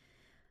 Yes.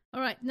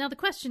 All right. Now the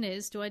question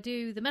is, do I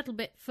do the metal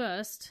bit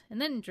first and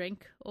then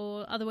drink,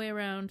 or other way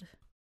around?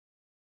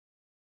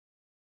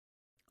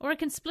 Or I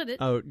can split it.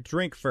 Oh,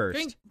 drink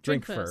first.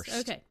 Drink first.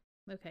 Okay.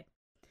 Okay.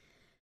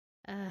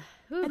 And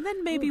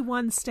then maybe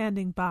one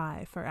standing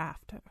by for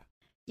after.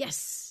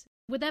 Yes.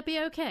 Would that be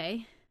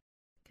okay?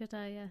 Could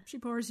I? She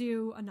pours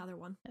you another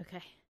one.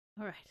 Okay.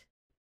 All right.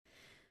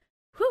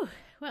 Whew.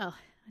 Well,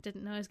 I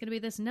didn't know I was going to be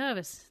this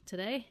nervous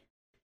today.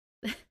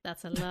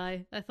 That's a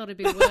lie. I thought it'd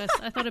be worse.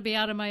 I thought it'd be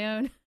out of my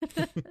own.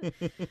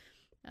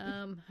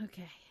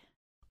 Okay.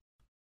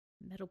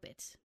 Metal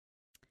bit.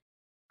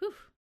 Whew.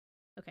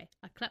 Okay.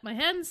 I clap my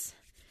hands,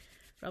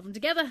 rub them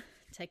together,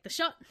 take the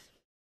shot.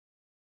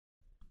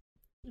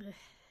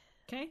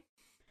 Okay.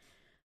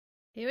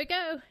 Here we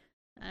go.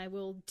 I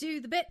will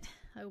do the bit.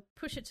 I will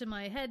push it to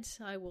my head.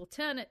 I will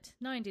turn it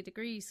 90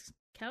 degrees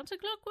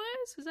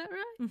counterclockwise. Was that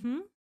right? Mm-hmm.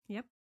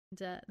 Yep.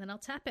 And then I'll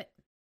tap it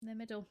in the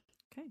middle.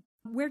 Okay.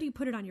 Where do you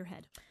put it on your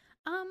head?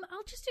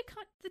 I'll just do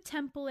the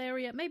temple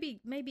area. Maybe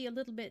a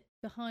little bit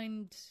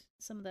behind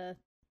some of the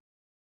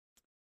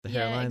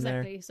hairline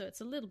exactly. So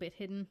it's a little bit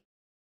hidden.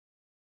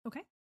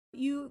 Okay.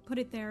 You put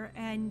it there,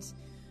 and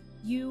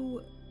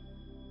you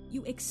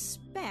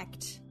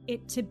expect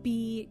it to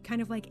be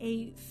kind of like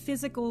a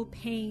physical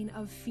pain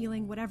of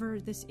feeling whatever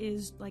this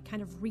is, like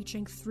kind of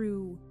reaching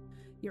through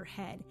your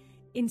head.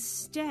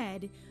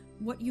 Instead,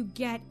 what you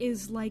get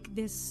is like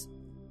this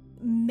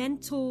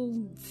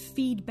mental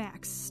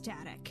feedback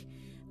static.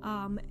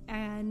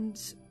 And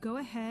go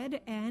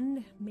ahead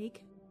and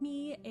make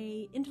me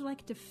a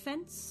intellect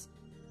defense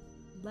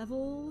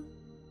level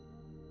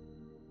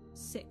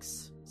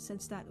 6,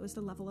 since that was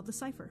the level of the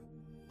cipher.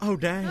 Oh,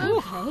 dang.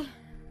 Okay.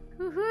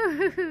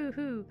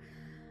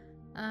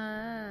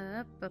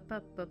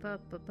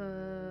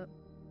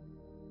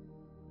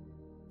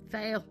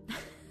 Fail.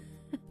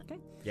 Okay.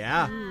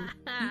 Yeah.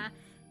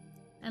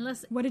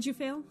 Unless What did you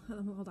fail?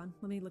 Hold on.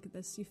 Let me look at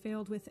this. You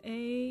failed with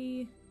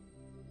a...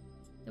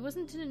 it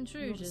wasn't an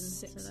intrusion,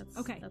 so 6. that's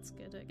Okay. That's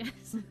good, I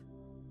guess.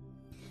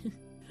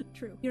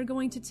 True. You're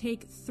going to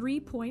take 3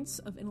 points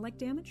of intellect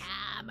damage.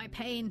 My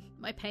pain,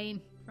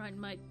 right in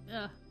my.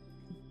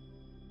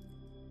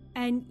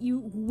 And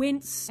you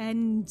wince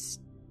and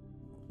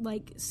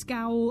like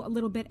scowl a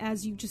little bit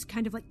as you just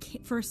kind of like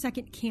for a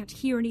second can't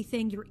hear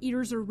anything. Your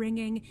ears are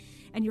ringing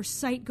and your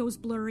sight goes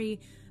blurry.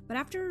 But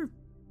after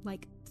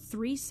like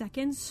 3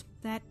 seconds,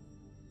 that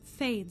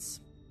fades.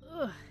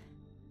 Ugh.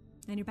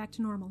 And you're back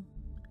to normal.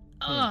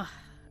 Oh,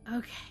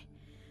 okay.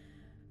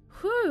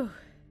 Whew.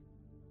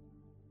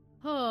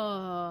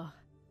 Oh,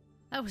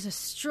 that was a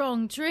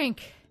strong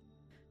drink.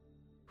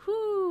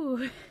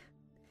 Whew.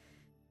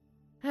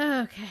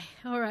 Okay,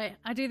 all right.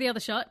 I do the other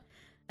shot.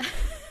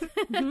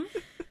 Mm-hmm.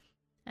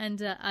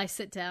 And I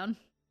sit down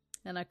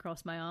and I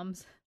cross my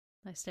arms.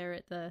 I stare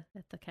at the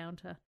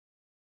counter.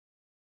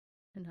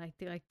 And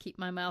I keep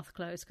my mouth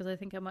closed because I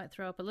think I might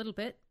throw up a little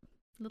bit.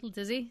 A little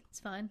dizzy. It's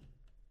fine.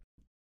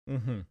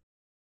 Mm-hmm.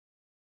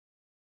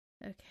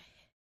 Okay.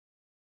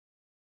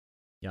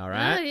 You all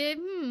right? Yeah,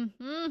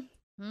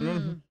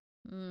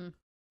 I'm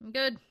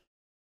good.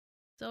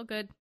 It's all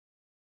good.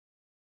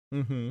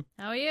 Mm-hmm.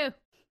 How are you?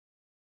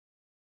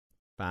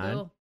 Fine.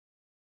 Cool.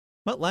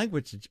 What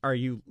language are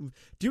you...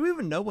 Do you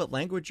even know what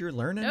language you're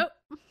learning? Nope.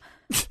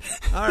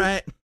 All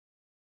right.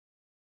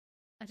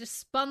 I just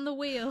spun the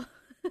wheel.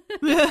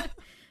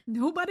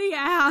 Nobody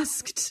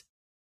asked.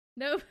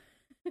 Nope.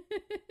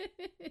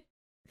 It's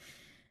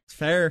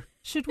fair.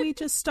 Should we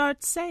just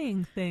start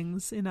saying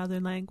things in other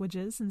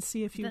languages and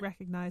see if you That-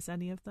 recognize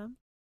any of them?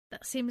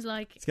 That seems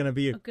like It's going to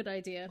be a good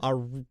idea. a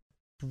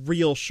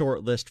real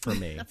short list for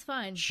me. That's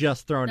fine.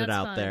 Just throwing it That's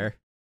out fine. there.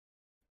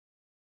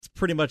 It's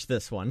pretty much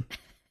this one.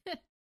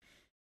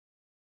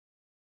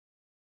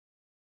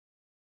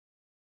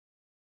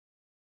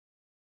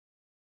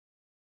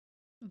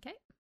 Okay.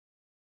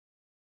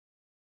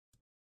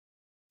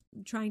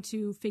 Trying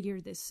to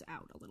figure this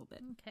out a little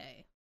bit.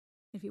 Okay.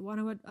 If you want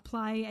to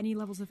apply any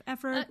levels of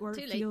effort or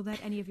too late. feel that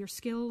any of your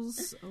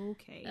skills,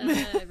 okay.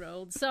 I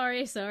rolled.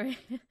 Sorry.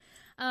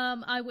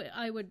 I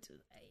would.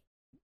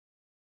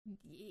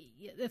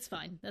 Yeah, that's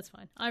fine.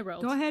 I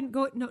rolled. Go ahead.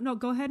 Go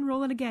ahead and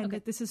roll it again. Okay.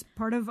 That this is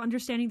part of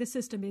understanding the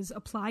system is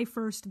apply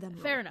first, then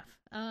roll. Fair enough.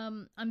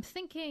 I'm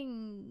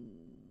thinking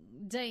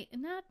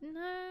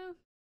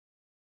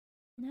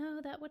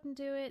No, that wouldn't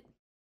do it.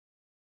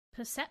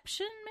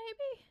 Perception,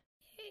 maybe?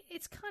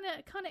 It's kind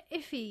of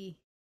iffy.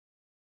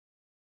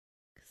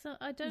 So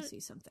I Let don't me see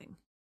something.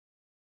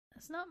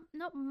 It's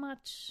not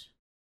much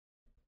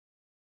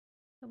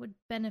that would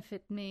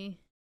benefit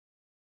me.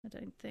 I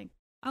don't think.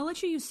 I'll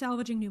let you use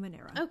salvaging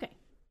Numenera. Okay,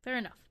 fair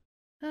enough.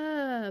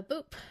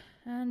 Boop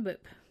and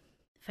boop.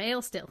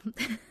 fail still.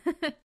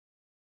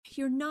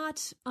 You're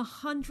not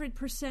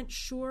 100%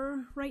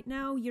 sure right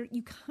now.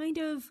 You kind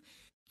of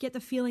get the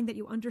feeling that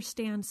you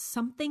understand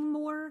something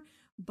more,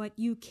 but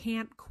you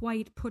can't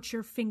quite put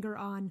your finger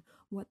on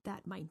what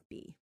that might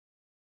be.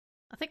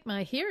 I think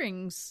my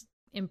hearing's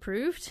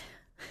improved.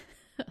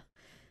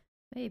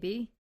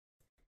 Maybe.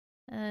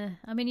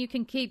 I mean, you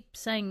can keep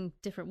saying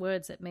different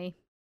words at me,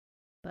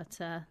 but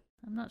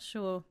I'm not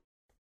sure.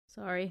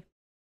 Sorry.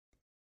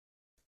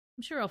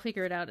 I'm sure I'll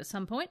figure it out at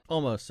some point.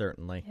 Almost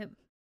certainly. Yep.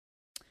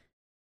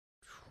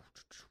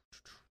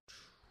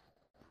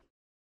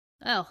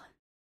 Well,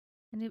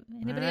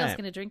 anybody else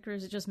going to drink, or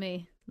is it just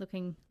me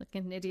looking like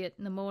an idiot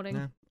in the morning?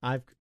 No,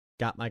 I've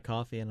got my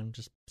coffee and I'm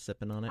just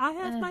sipping on it. I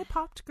have my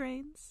popped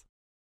grains.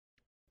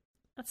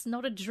 That's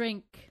not a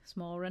drink,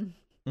 Smallren.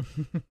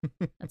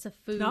 That's a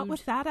food. Not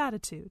with that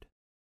attitude.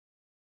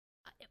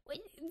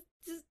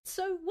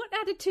 So what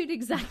attitude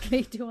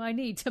exactly do I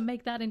need to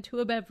make that into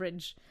a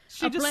beverage?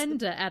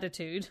 Blender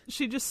attitude.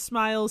 She just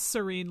smiles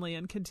serenely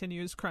and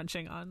continues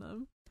crunching on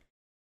them.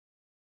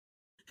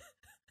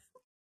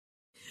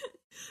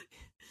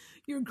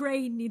 Your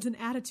grain needs an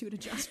attitude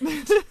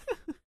adjustment.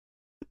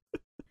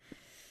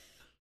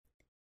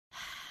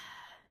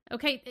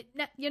 Okay,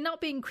 you're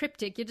not being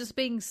cryptic, you're just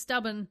being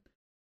stubborn.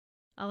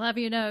 I'll have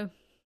you know.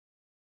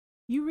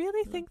 You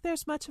really think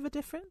there's much of a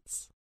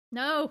difference?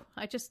 No,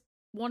 I just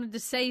wanted to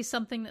say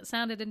something that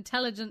sounded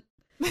intelligent.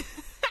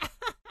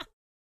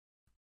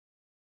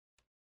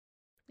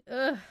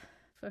 For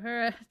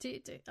her,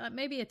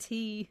 maybe a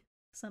tea,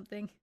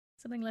 something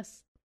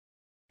less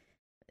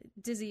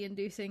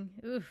dizzy-inducing.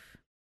 Oof.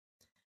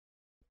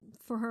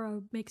 For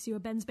her, makes you a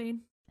Bensbane?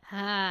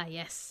 Ah,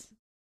 yes.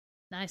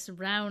 Nice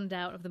round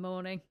out of the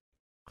morning.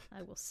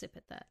 I will sip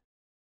at that.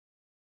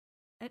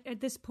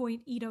 At this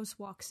point, Eidos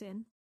walks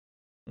in.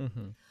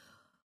 Mm-hmm.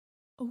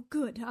 Oh,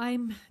 good.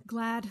 I'm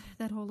glad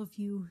that all of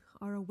you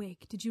are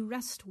awake. Did you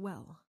rest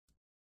well?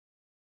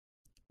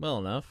 Well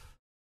enough.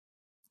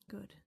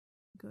 Good.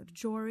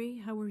 Jory,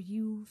 how are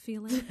you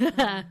feeling?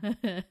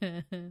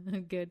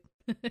 Good.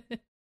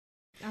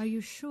 Are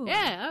you sure?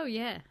 Yeah, oh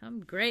yeah,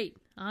 I'm great.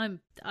 I've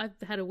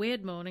had a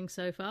weird morning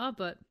so far,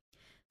 but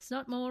it's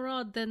not more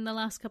odd than the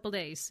last couple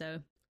days,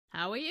 so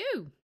how are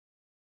you?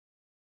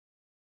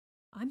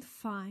 I'm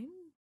fine.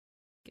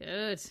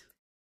 Good.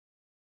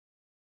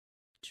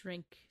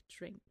 Drink.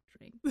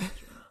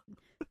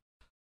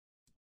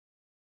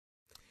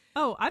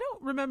 Oh, I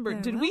don't remember.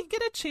 Very Did we well.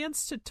 get a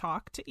chance to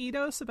talk to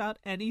Eidos about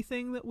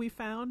anything that we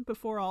found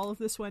before all of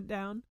this went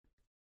down?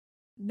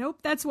 Nope,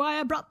 that's why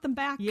I brought them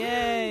back.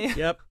 Yay!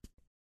 Yep.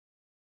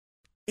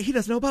 He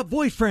doesn't know about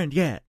Void Friend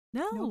yet.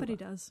 No. Nobody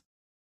does.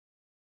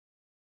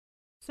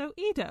 So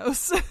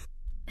Eidos.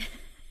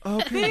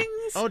 Okay.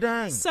 Things. Oh,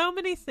 dang. So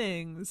many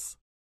things.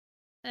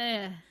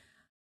 Yep.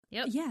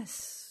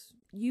 Yes,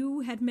 you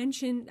had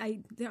mentioned,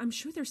 I'm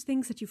sure there's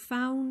things that you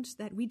found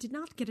that we did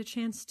not get a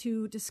chance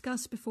to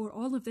discuss before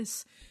all of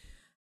this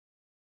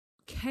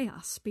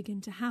chaos began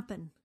to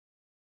happen.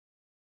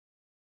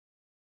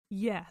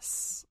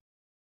 Yes.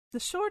 The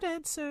short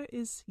answer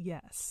is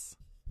yes.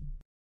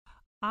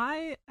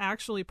 I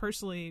actually,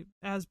 personally,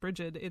 as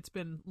Bridget, it's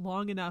been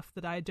long enough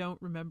that I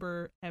don't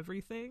remember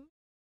everything.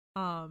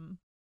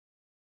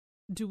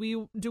 Do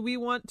we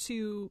want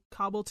to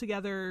cobble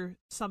together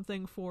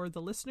something for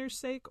the listener's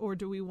sake, or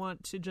do we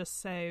want to just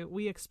say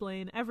we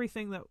explain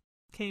everything that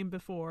came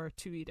before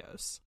to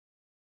Eidos?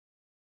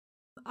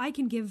 I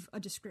can give a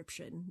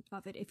description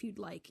of it if you'd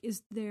like.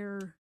 Is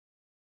there...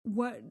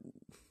 What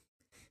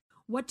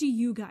do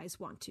you guys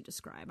want to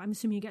describe? I'm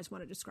assuming you guys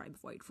want to describe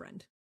Void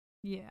Friend.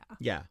 Yeah.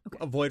 Yeah. Okay.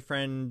 A Void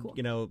Friend,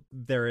 Cool.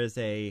 there is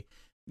a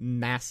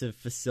massive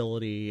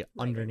facility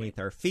underneath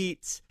our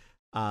feet.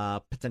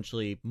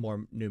 Potentially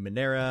more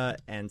Numenera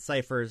and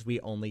ciphers we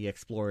only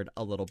explored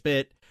a little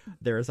bit.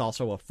 There is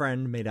also a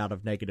friend made out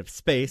of negative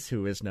space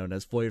who is known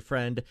as Void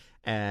Friend,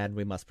 and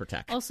we must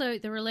protect. Also,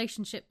 the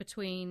relationship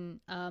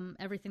between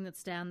everything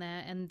that's down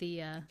there and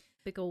the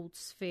big old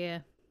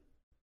sphere.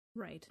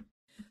 Right.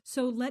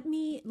 So let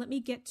me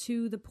get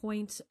to the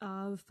point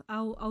of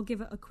I'll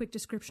give a quick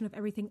description of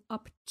everything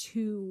up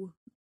to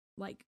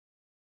like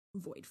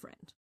Void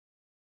Friend,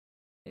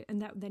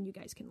 and then you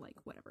guys can like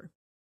whatever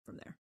from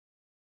there.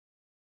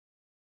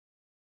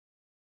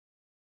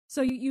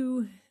 So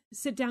you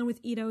sit down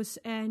with Eidos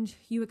and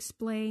you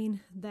explain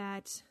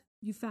that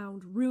you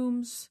found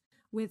rooms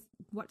with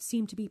what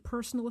seemed to be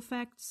personal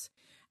effects,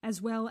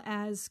 as well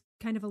as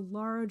kind of a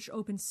large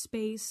open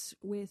space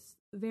with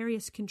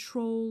various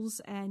controls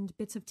and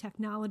bits of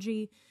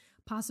technology,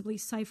 possibly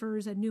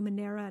ciphers and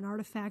Numenera and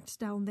artifacts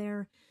down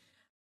there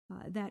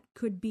that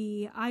could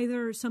be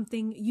either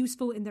something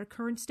useful in their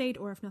current state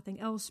or, if nothing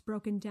else,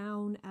 broken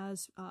down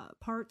as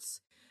parts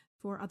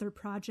for other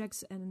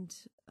projects and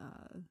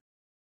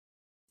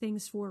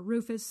things for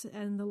Rufus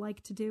and the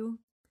like to do.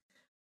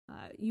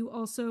 You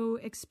also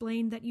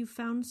explained that you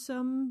found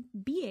some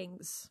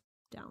beings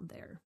down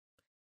there.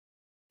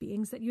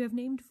 Beings that you have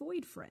named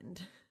Void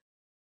Friend.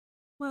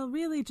 Well,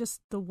 really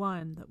just the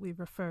one that we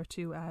refer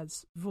to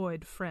as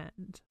Void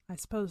Friend. I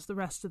suppose the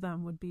rest of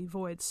them would be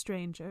Void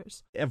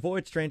Strangers. A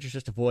Void Stranger's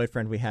just a Void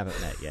Friend we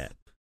haven't met yet.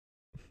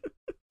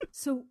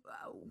 So,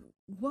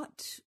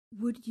 what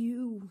would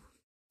you...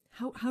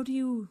 How do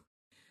you...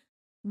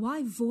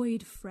 Why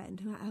Void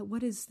Friend?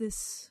 What is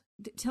this...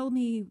 Tell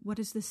me, what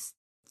does this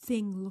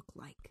thing look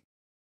like?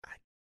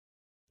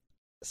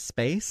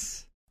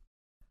 Space?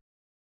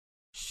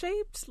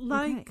 Shaped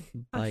like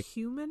a Like-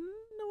 humanoid?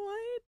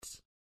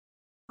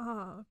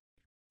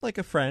 Like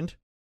a friend.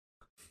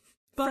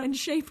 But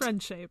Friend-shaped?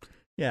 Friend-shaped.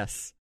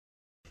 Yes.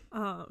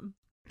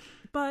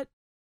 But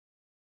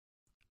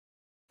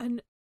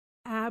an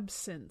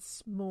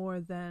absence more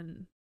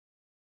than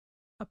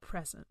a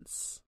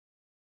presence.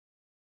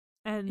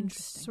 And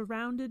Interesting.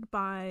 surrounded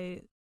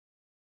by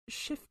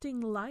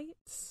shifting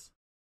lights.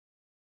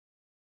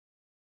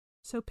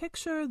 So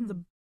picture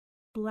the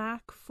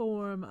black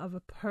form of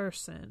a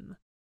person,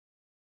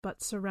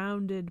 but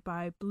surrounded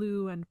by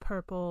blue and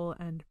purple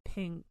and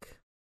pink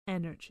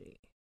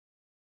energy.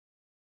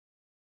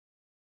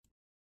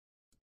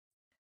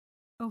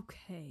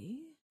 Okay,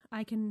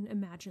 I can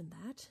imagine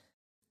that.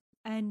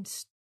 And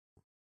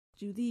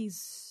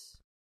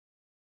does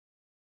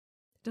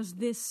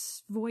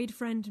this Void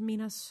Friend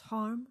mean us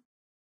harm?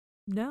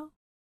 No.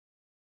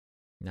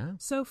 No.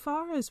 So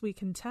far as we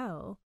can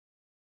tell,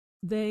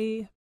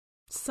 they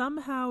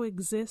somehow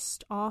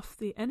exist off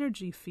the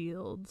energy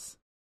fields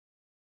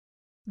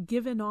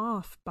given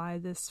off by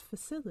this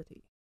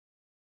facility.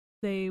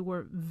 They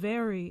were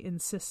very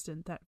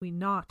insistent that we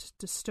not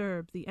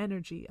disturb the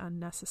energy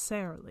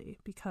unnecessarily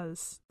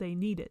because they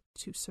need it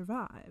to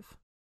survive.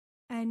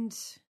 And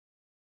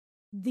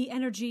the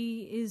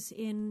energy is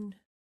in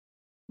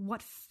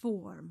what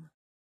form?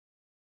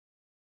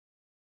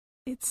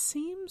 It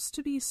seems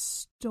to be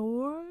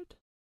stored,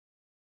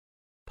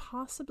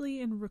 possibly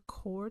in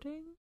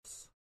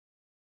recordings.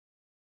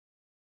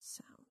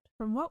 Sound.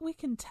 From what we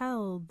can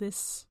tell,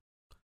 this...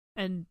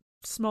 And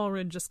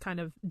Smallrin just kind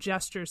of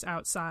gestures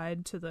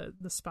outside to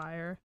the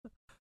spire.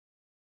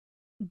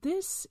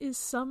 This is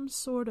some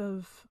sort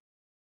of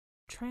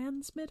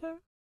transmitter?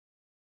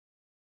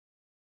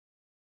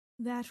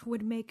 That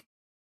would make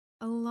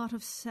a lot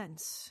of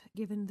sense,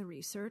 given the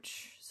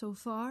research so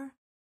far.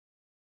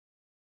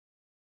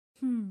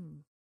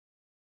 And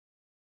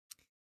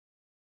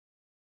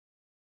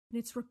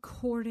it's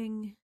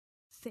recording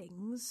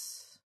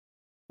things,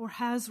 or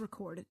has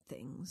recorded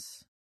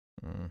things.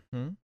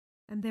 Mm-hmm.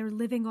 And they're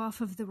living off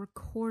of the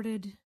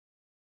recorded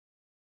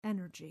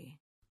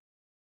energy.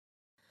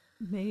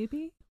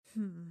 Maybe?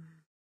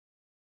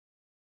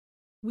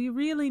 We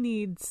really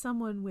need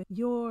someone with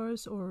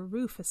yours or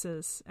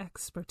Rufus's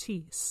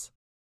expertise.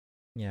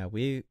 Yeah,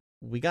 we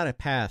got a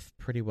path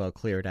pretty well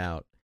cleared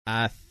out.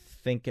 I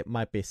think it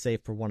might be safe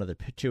for one of the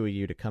two of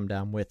you to come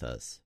down with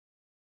us.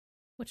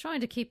 We're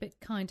trying to keep it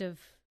kind of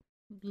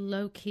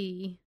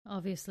low-key,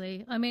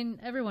 obviously. I mean,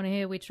 everyone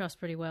here we trust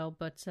pretty well,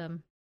 but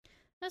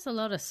there's a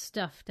lot of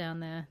stuff down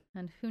there,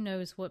 and who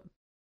knows what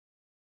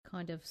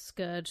kind of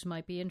scourge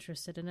might be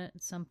interested in it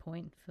at some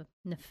point for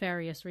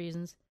nefarious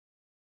reasons.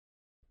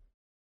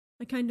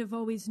 I kind of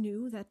always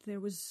knew that there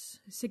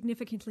was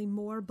significantly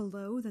more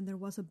below than there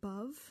was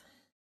above.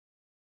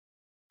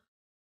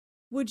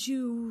 Would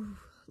you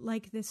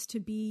like this to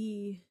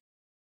be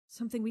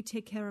something we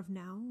take care of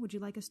now? Would you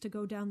like us to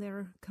go down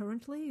there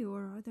currently,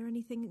 or is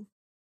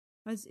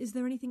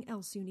there anything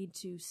else you need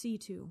to see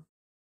to?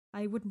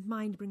 I wouldn't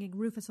mind bringing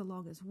Rufus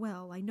along as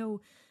well. I know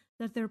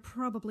that they're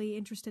probably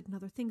interested in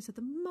other things at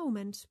the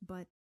moment,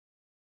 but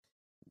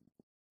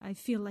I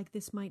feel like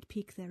this might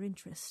pique their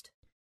interest.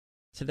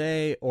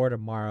 Today or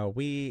tomorrow,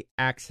 we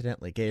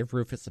accidentally gave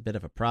Rufus a bit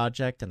of a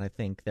project, and I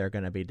think they're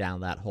going to be down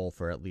that hole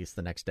for at least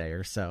the next day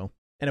or so.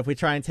 And if we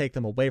try and take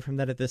them away from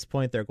that at this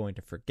point, they're going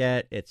to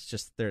forget. It's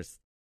just,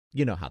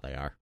 you know how they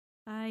are.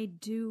 I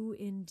do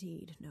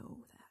indeed know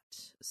that.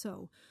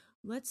 So,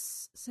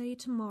 let's say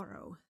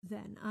tomorrow,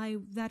 then.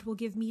 That will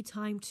give me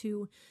time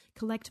to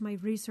collect my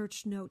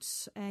research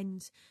notes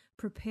and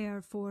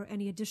prepare for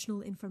any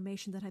additional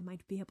information that I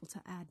might be able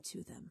to add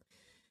to them.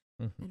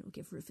 Mm-hmm. And it will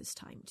give Rufus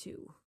time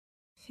to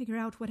figure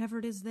out whatever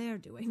it is they're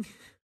doing.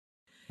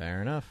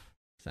 Fair enough.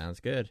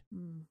 Sounds good.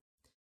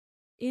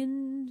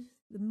 In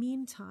the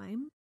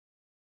meantime,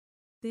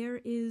 there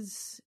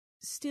is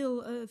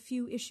still a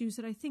few issues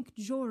that I think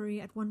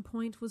Jory at one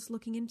point was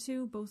looking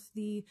into, both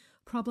the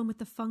problem with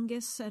the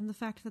fungus and the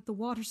fact that the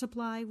water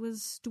supply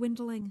was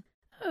dwindling.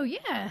 Oh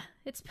yeah,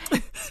 it's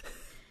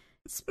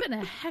been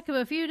a heck of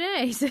a few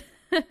days.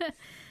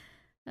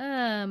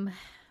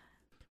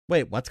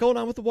 Wait, what's going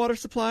on with the water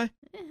supply?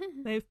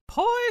 They've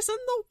poisoned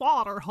the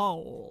water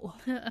hole.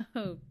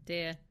 Oh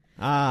dear.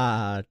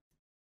 Ah,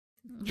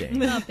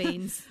 dang. Oh,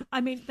 beans.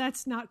 I mean,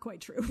 that's not quite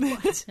true,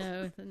 but...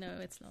 No,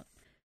 it's not.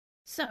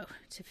 So,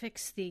 to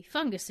fix the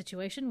fungus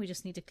situation, we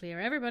just need to clear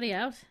everybody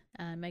out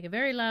and make a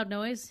very loud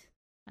noise,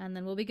 and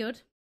then we'll be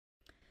good.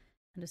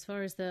 And as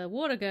far as the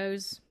water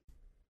goes,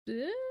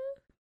 we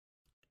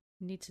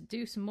need to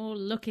do some more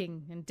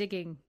looking and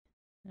digging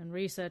and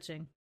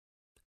researching.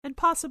 And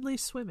possibly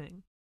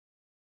swimming.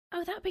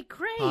 Oh, that'd be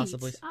great.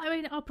 Possibly. I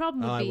mean, our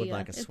problem I would be would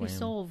like a it'd be swim.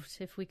 solved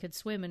if we could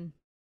swim in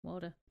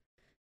water.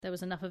 There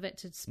was enough of it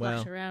to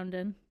splash around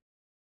in.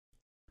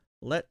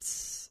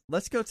 Let's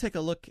go take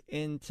a look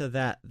into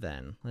that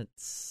then.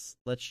 Let's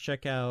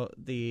check out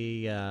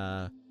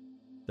the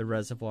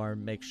reservoir,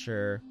 make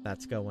sure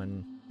that's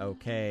going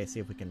okay, see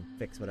if we can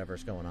fix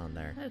whatever's going on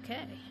there.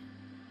 Okay.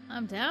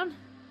 I'm down.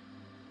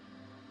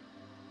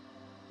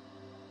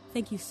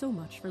 Thank you so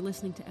much for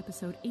listening to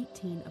episode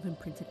 18 of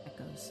Imprinted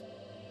Echoes.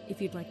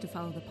 If you'd like to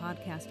follow the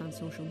podcast on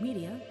social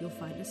media, you'll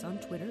find us on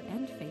Twitter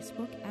and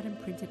Facebook at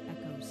Imprinted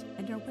Echoes,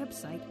 and our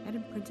website at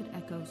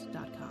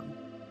imprintedechoes.com.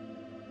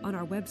 On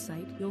our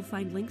website, you'll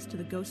find links to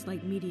the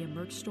Ghostlight Media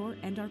merch store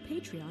and our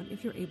Patreon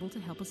if you're able to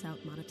help us out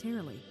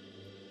monetarily.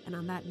 And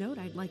on that note,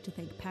 I'd like to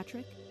thank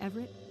Patrick,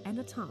 Everett, and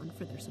Atan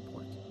for their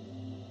support.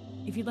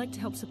 If you'd like to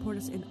help support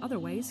us in other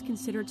ways,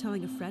 consider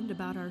telling a friend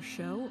about our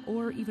show,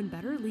 or even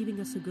better, leaving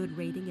us a good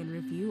rating and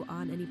review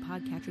on any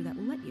podcatcher that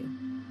will let you.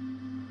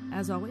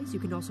 As always, you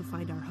can also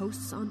find our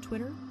hosts on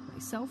Twitter,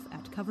 myself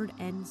at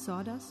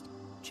CoveredNSawdust,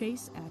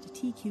 Chase at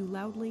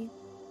TQLoudly,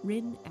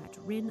 Rin at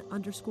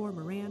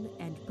Rin_Moran,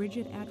 and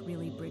Bridget at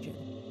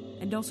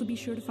ReallyBridget. And also be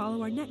sure to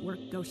follow our network,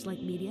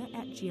 Ghostlight Media,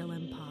 at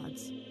GLM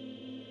Pods.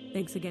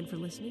 Thanks again for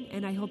listening,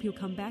 and I hope you'll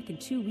come back in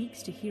 2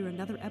 weeks to hear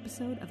another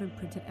episode of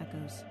Imprinted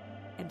Echoes.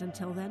 And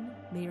until then,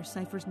 may your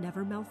ciphers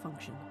never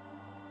malfunction.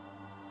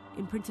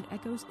 Imprinted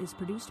Echoes is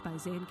produced by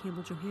Zan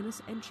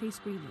Campbell-Johannes and Chase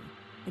Greenley,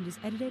 and is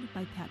edited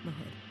by Pat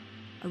Mahood.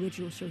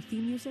 Original show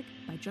theme music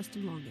by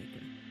Justin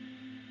Longacre.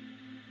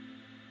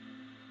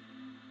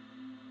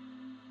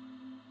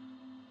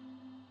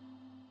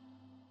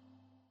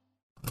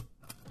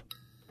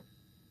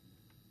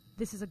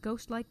 This is a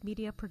Ghostlight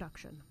Media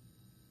production.